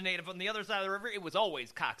from being a native on the other side of the river, it was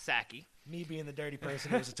always Coxsackie. me being the dirty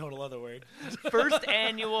person? There's a total other word. First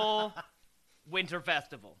annual Winter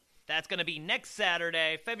Festival. That's going to be next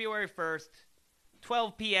Saturday, February 1st,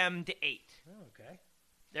 12 p.m. to 8. Oh, okay.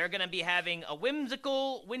 They're going to be having a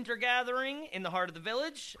whimsical winter gathering in the heart of the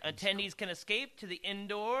village. Attendees can escape the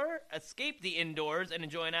indoors, and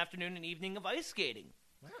enjoy an afternoon and evening of ice skating.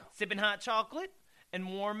 Wow. Sipping hot chocolate and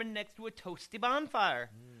warming next to a toasty bonfire.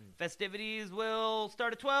 Festivities will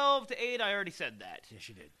start at 12 to 8. I already said that. Yes,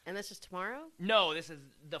 you did. And this is tomorrow? No, this is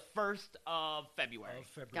the 1st of February. Oh,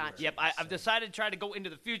 February. Gotcha. Yep, I've decided to try to go into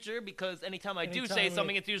the future because anytime I do say Anytime,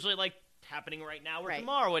 something, like- it's usually like happening right now or Right,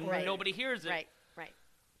 tomorrow, and right. nobody hears it. Right.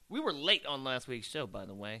 We were late on last week's show, by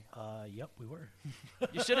the way. Yep, we were.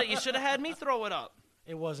 You should have had me throw it up.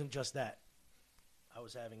 It wasn't just that. I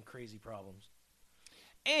was having crazy problems.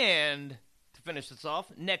 And to finish this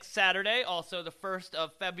off, next Saturday, also the 1st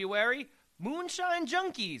of February, Moonshine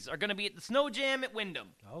Junkies are going to be at the Snow Jam at Wyndham.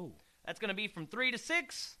 Oh. That's going to be from 3 to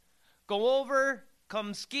 6. Go over,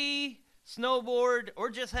 come ski, snowboard, or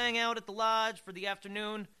just hang out at the lodge for the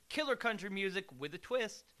afternoon. Killer country music with a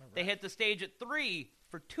twist. Right. They hit the stage at 3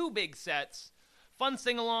 for 2 big sets. Fun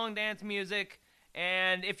sing-along dance music.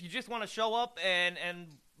 And if you just want to show up and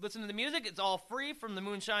listen to the music, it's all free from the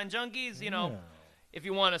Moonshine Junkies. You know, if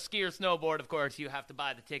you want to ski or snowboard, of course, you have to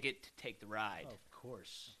buy the ticket to take the ride. Of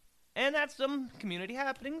course. And that's some community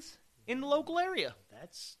happenings in the local area.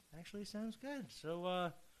 That's actually sounds good.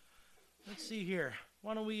 So, let's see here.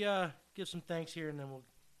 Why don't we give some thanks here, and then we'll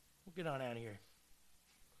get on out of here.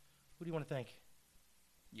 Who do you want to thank?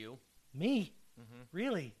 You? Me? Mhm.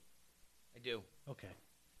 Really? I do. Okay.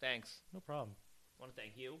 Thanks. No problem. Want to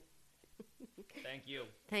thank you. Thank you.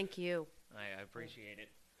 Thank you. I appreciate it.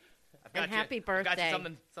 And happy I've got you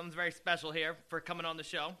birthday. something very special here for coming on the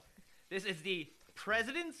show. This is the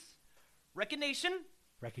President's Recognition.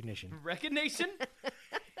 Recognition.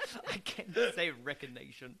 I can't say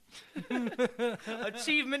recognition.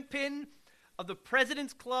 Achievement pin of the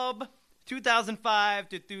President's Club 2005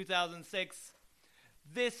 to 2006.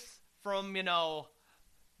 This from,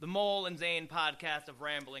 the Mole and Zane podcast of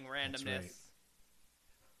Rambling Randomness. right.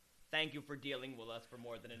 Thank you for dealing with us for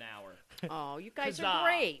more than an hour. Oh, you guys Huzzah. are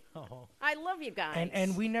great. Oh. I love you guys.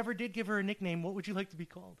 And we never did give her a nickname. What would you like to be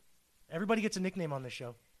called? Everybody gets a nickname on this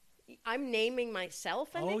show. I'm naming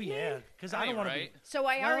myself a nickname. Oh yeah, because I don't want to be. So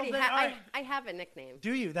I Well, already then, have. all right. I have a nickname.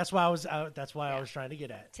 Do you? That's why I was. That's why I was trying to get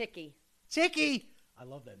at. Ticky. Ticky. I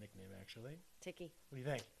love that nickname actually. Ticky. What do you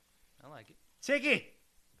think? I like it. Ticky.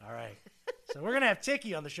 All right. So we're gonna have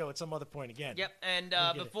Ticky on the show at some other point again. Yep, and We're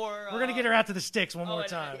gonna get it. before... We're gonna get her out to the sticks one Oh, more and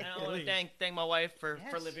time. I want to thank my wife for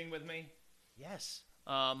Yes. living with me. Yes.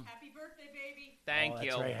 Happy birthday, baby. Thank Oh, you.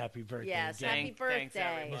 that's right. Happy birthday. Yes, again. happy Thanks, birthday.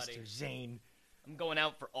 everybody. Mr. Zane. I'm going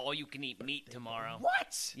out for all-you-can-eat meat tomorrow.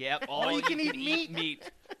 What? Yep, All-you-can-eat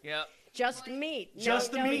meat. Yep. Just meat.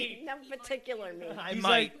 Just the no, meat. No particular meat. I He's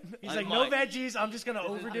might. He's I like, no might. veggies. I'm just gonna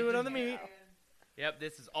overdo it on the meat. Yep,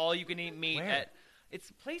 this is all-you-can-eat meat Where? at... It's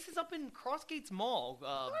places up in Crossgates Mall.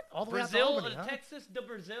 All the way out to Brazil Albany, to huh? Texas to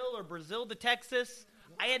Brazil or Brazil to Texas.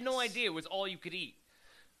 I had no idea it was all you could eat.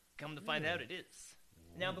 Come to find out it is.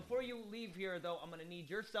 Now, before you leave here, though, I'm going to need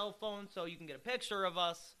your cell phone so you can get a picture of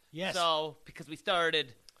us. Yes. So, because we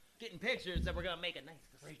started getting pictures that we're going to make a nice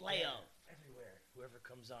display of. Everywhere. Whoever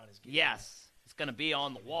comes on is getting Yes. It's going to be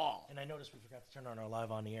on the wall. And I noticed we forgot to turn on our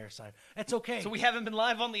live on the air sign. That's okay. So we haven't been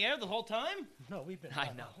live on the air the whole time? No, we've been. I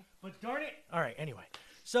live. know. But darn it. All right. Anyway,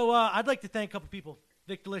 so I'd like to thank a couple people.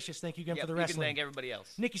 Vic Delicious, thank you again Yep, for the you wrestling. can thank everybody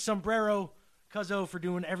else. Nikki Sombrero, Cuzzo for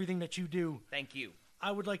doing everything that you do. Thank you.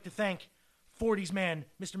 I would like to thank 40s man,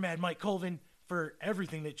 Mr. Mad Mike Colvin, for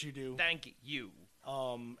everything that you do. Thank you.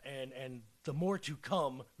 And the more to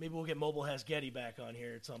come. Maybe we'll get Mobile Has Getty back on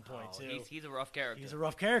here at some point too. He's a rough character. He's a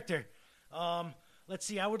rough character. Let's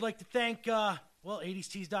see. I would like to thank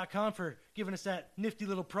 80stees.com for giving us that nifty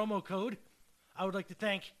little promo code. I would like to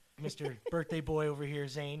thank Mr. Birthday Boy over here,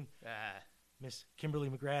 Zane. Miss Kimberly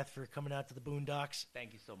McGrath for coming out to the Boondocks.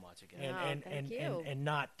 Thank you so much again. And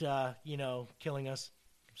not killing us.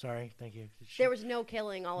 Sorry, thank you. There was no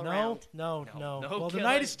killing all around. No. No Well, the killing.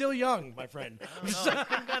 night is still young, my friend. It's been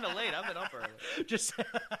kind of late. I've been up early. Just,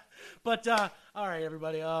 but all right,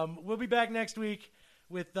 everybody. We'll be back next week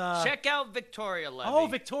with. Check out Victoria Levy. Oh,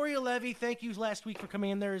 Victoria Levy! Thank you last week for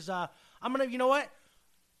coming in. There's, I'm gonna, you know what?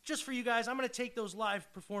 Just for you guys, I'm gonna take those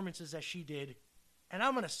live performances that she did, and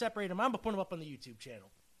I'm gonna separate them. I'm gonna put them up on the YouTube channel,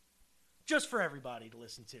 just for everybody to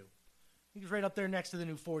listen to. He's right up there next to the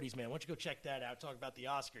new 40s man. Why don't you go check that out? Talk about the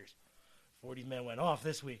Oscars. 40s man went off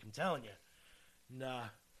this week. I'm telling you. Nah,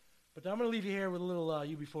 but I'm gonna leave you here with a little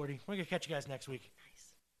UB40. We're gonna catch you guys next week.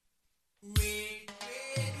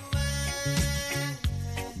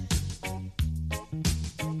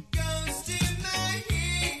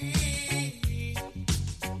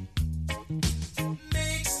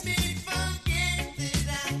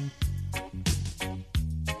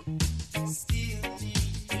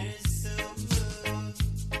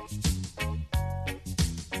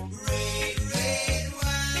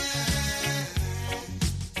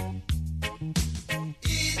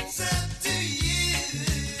 It's up to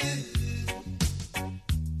you.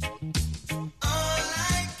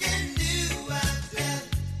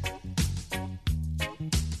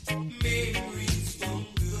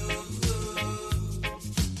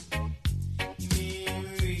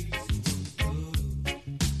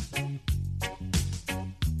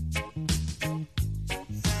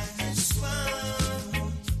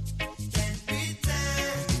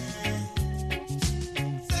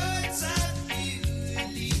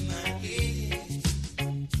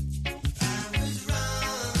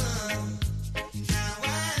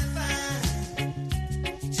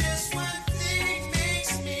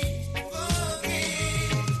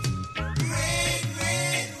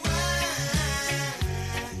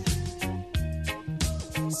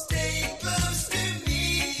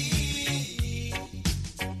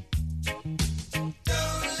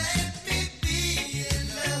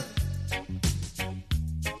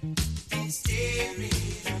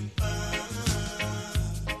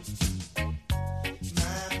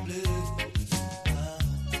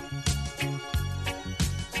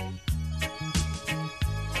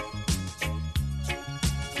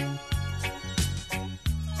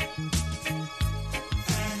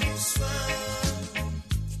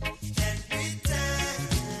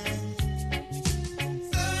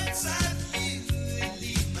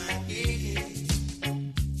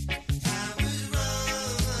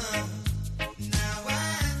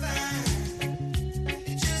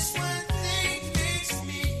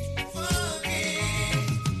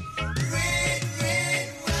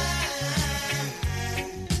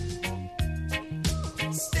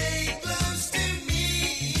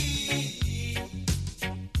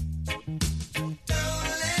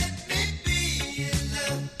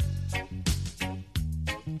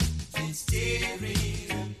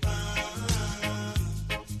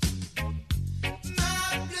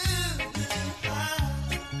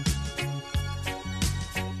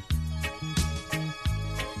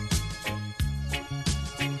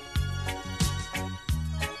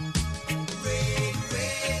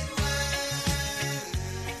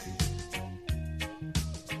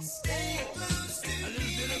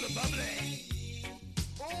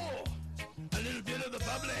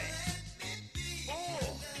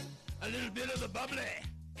 bubbly.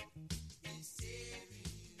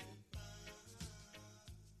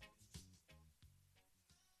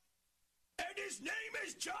 And his name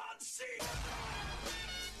is John C.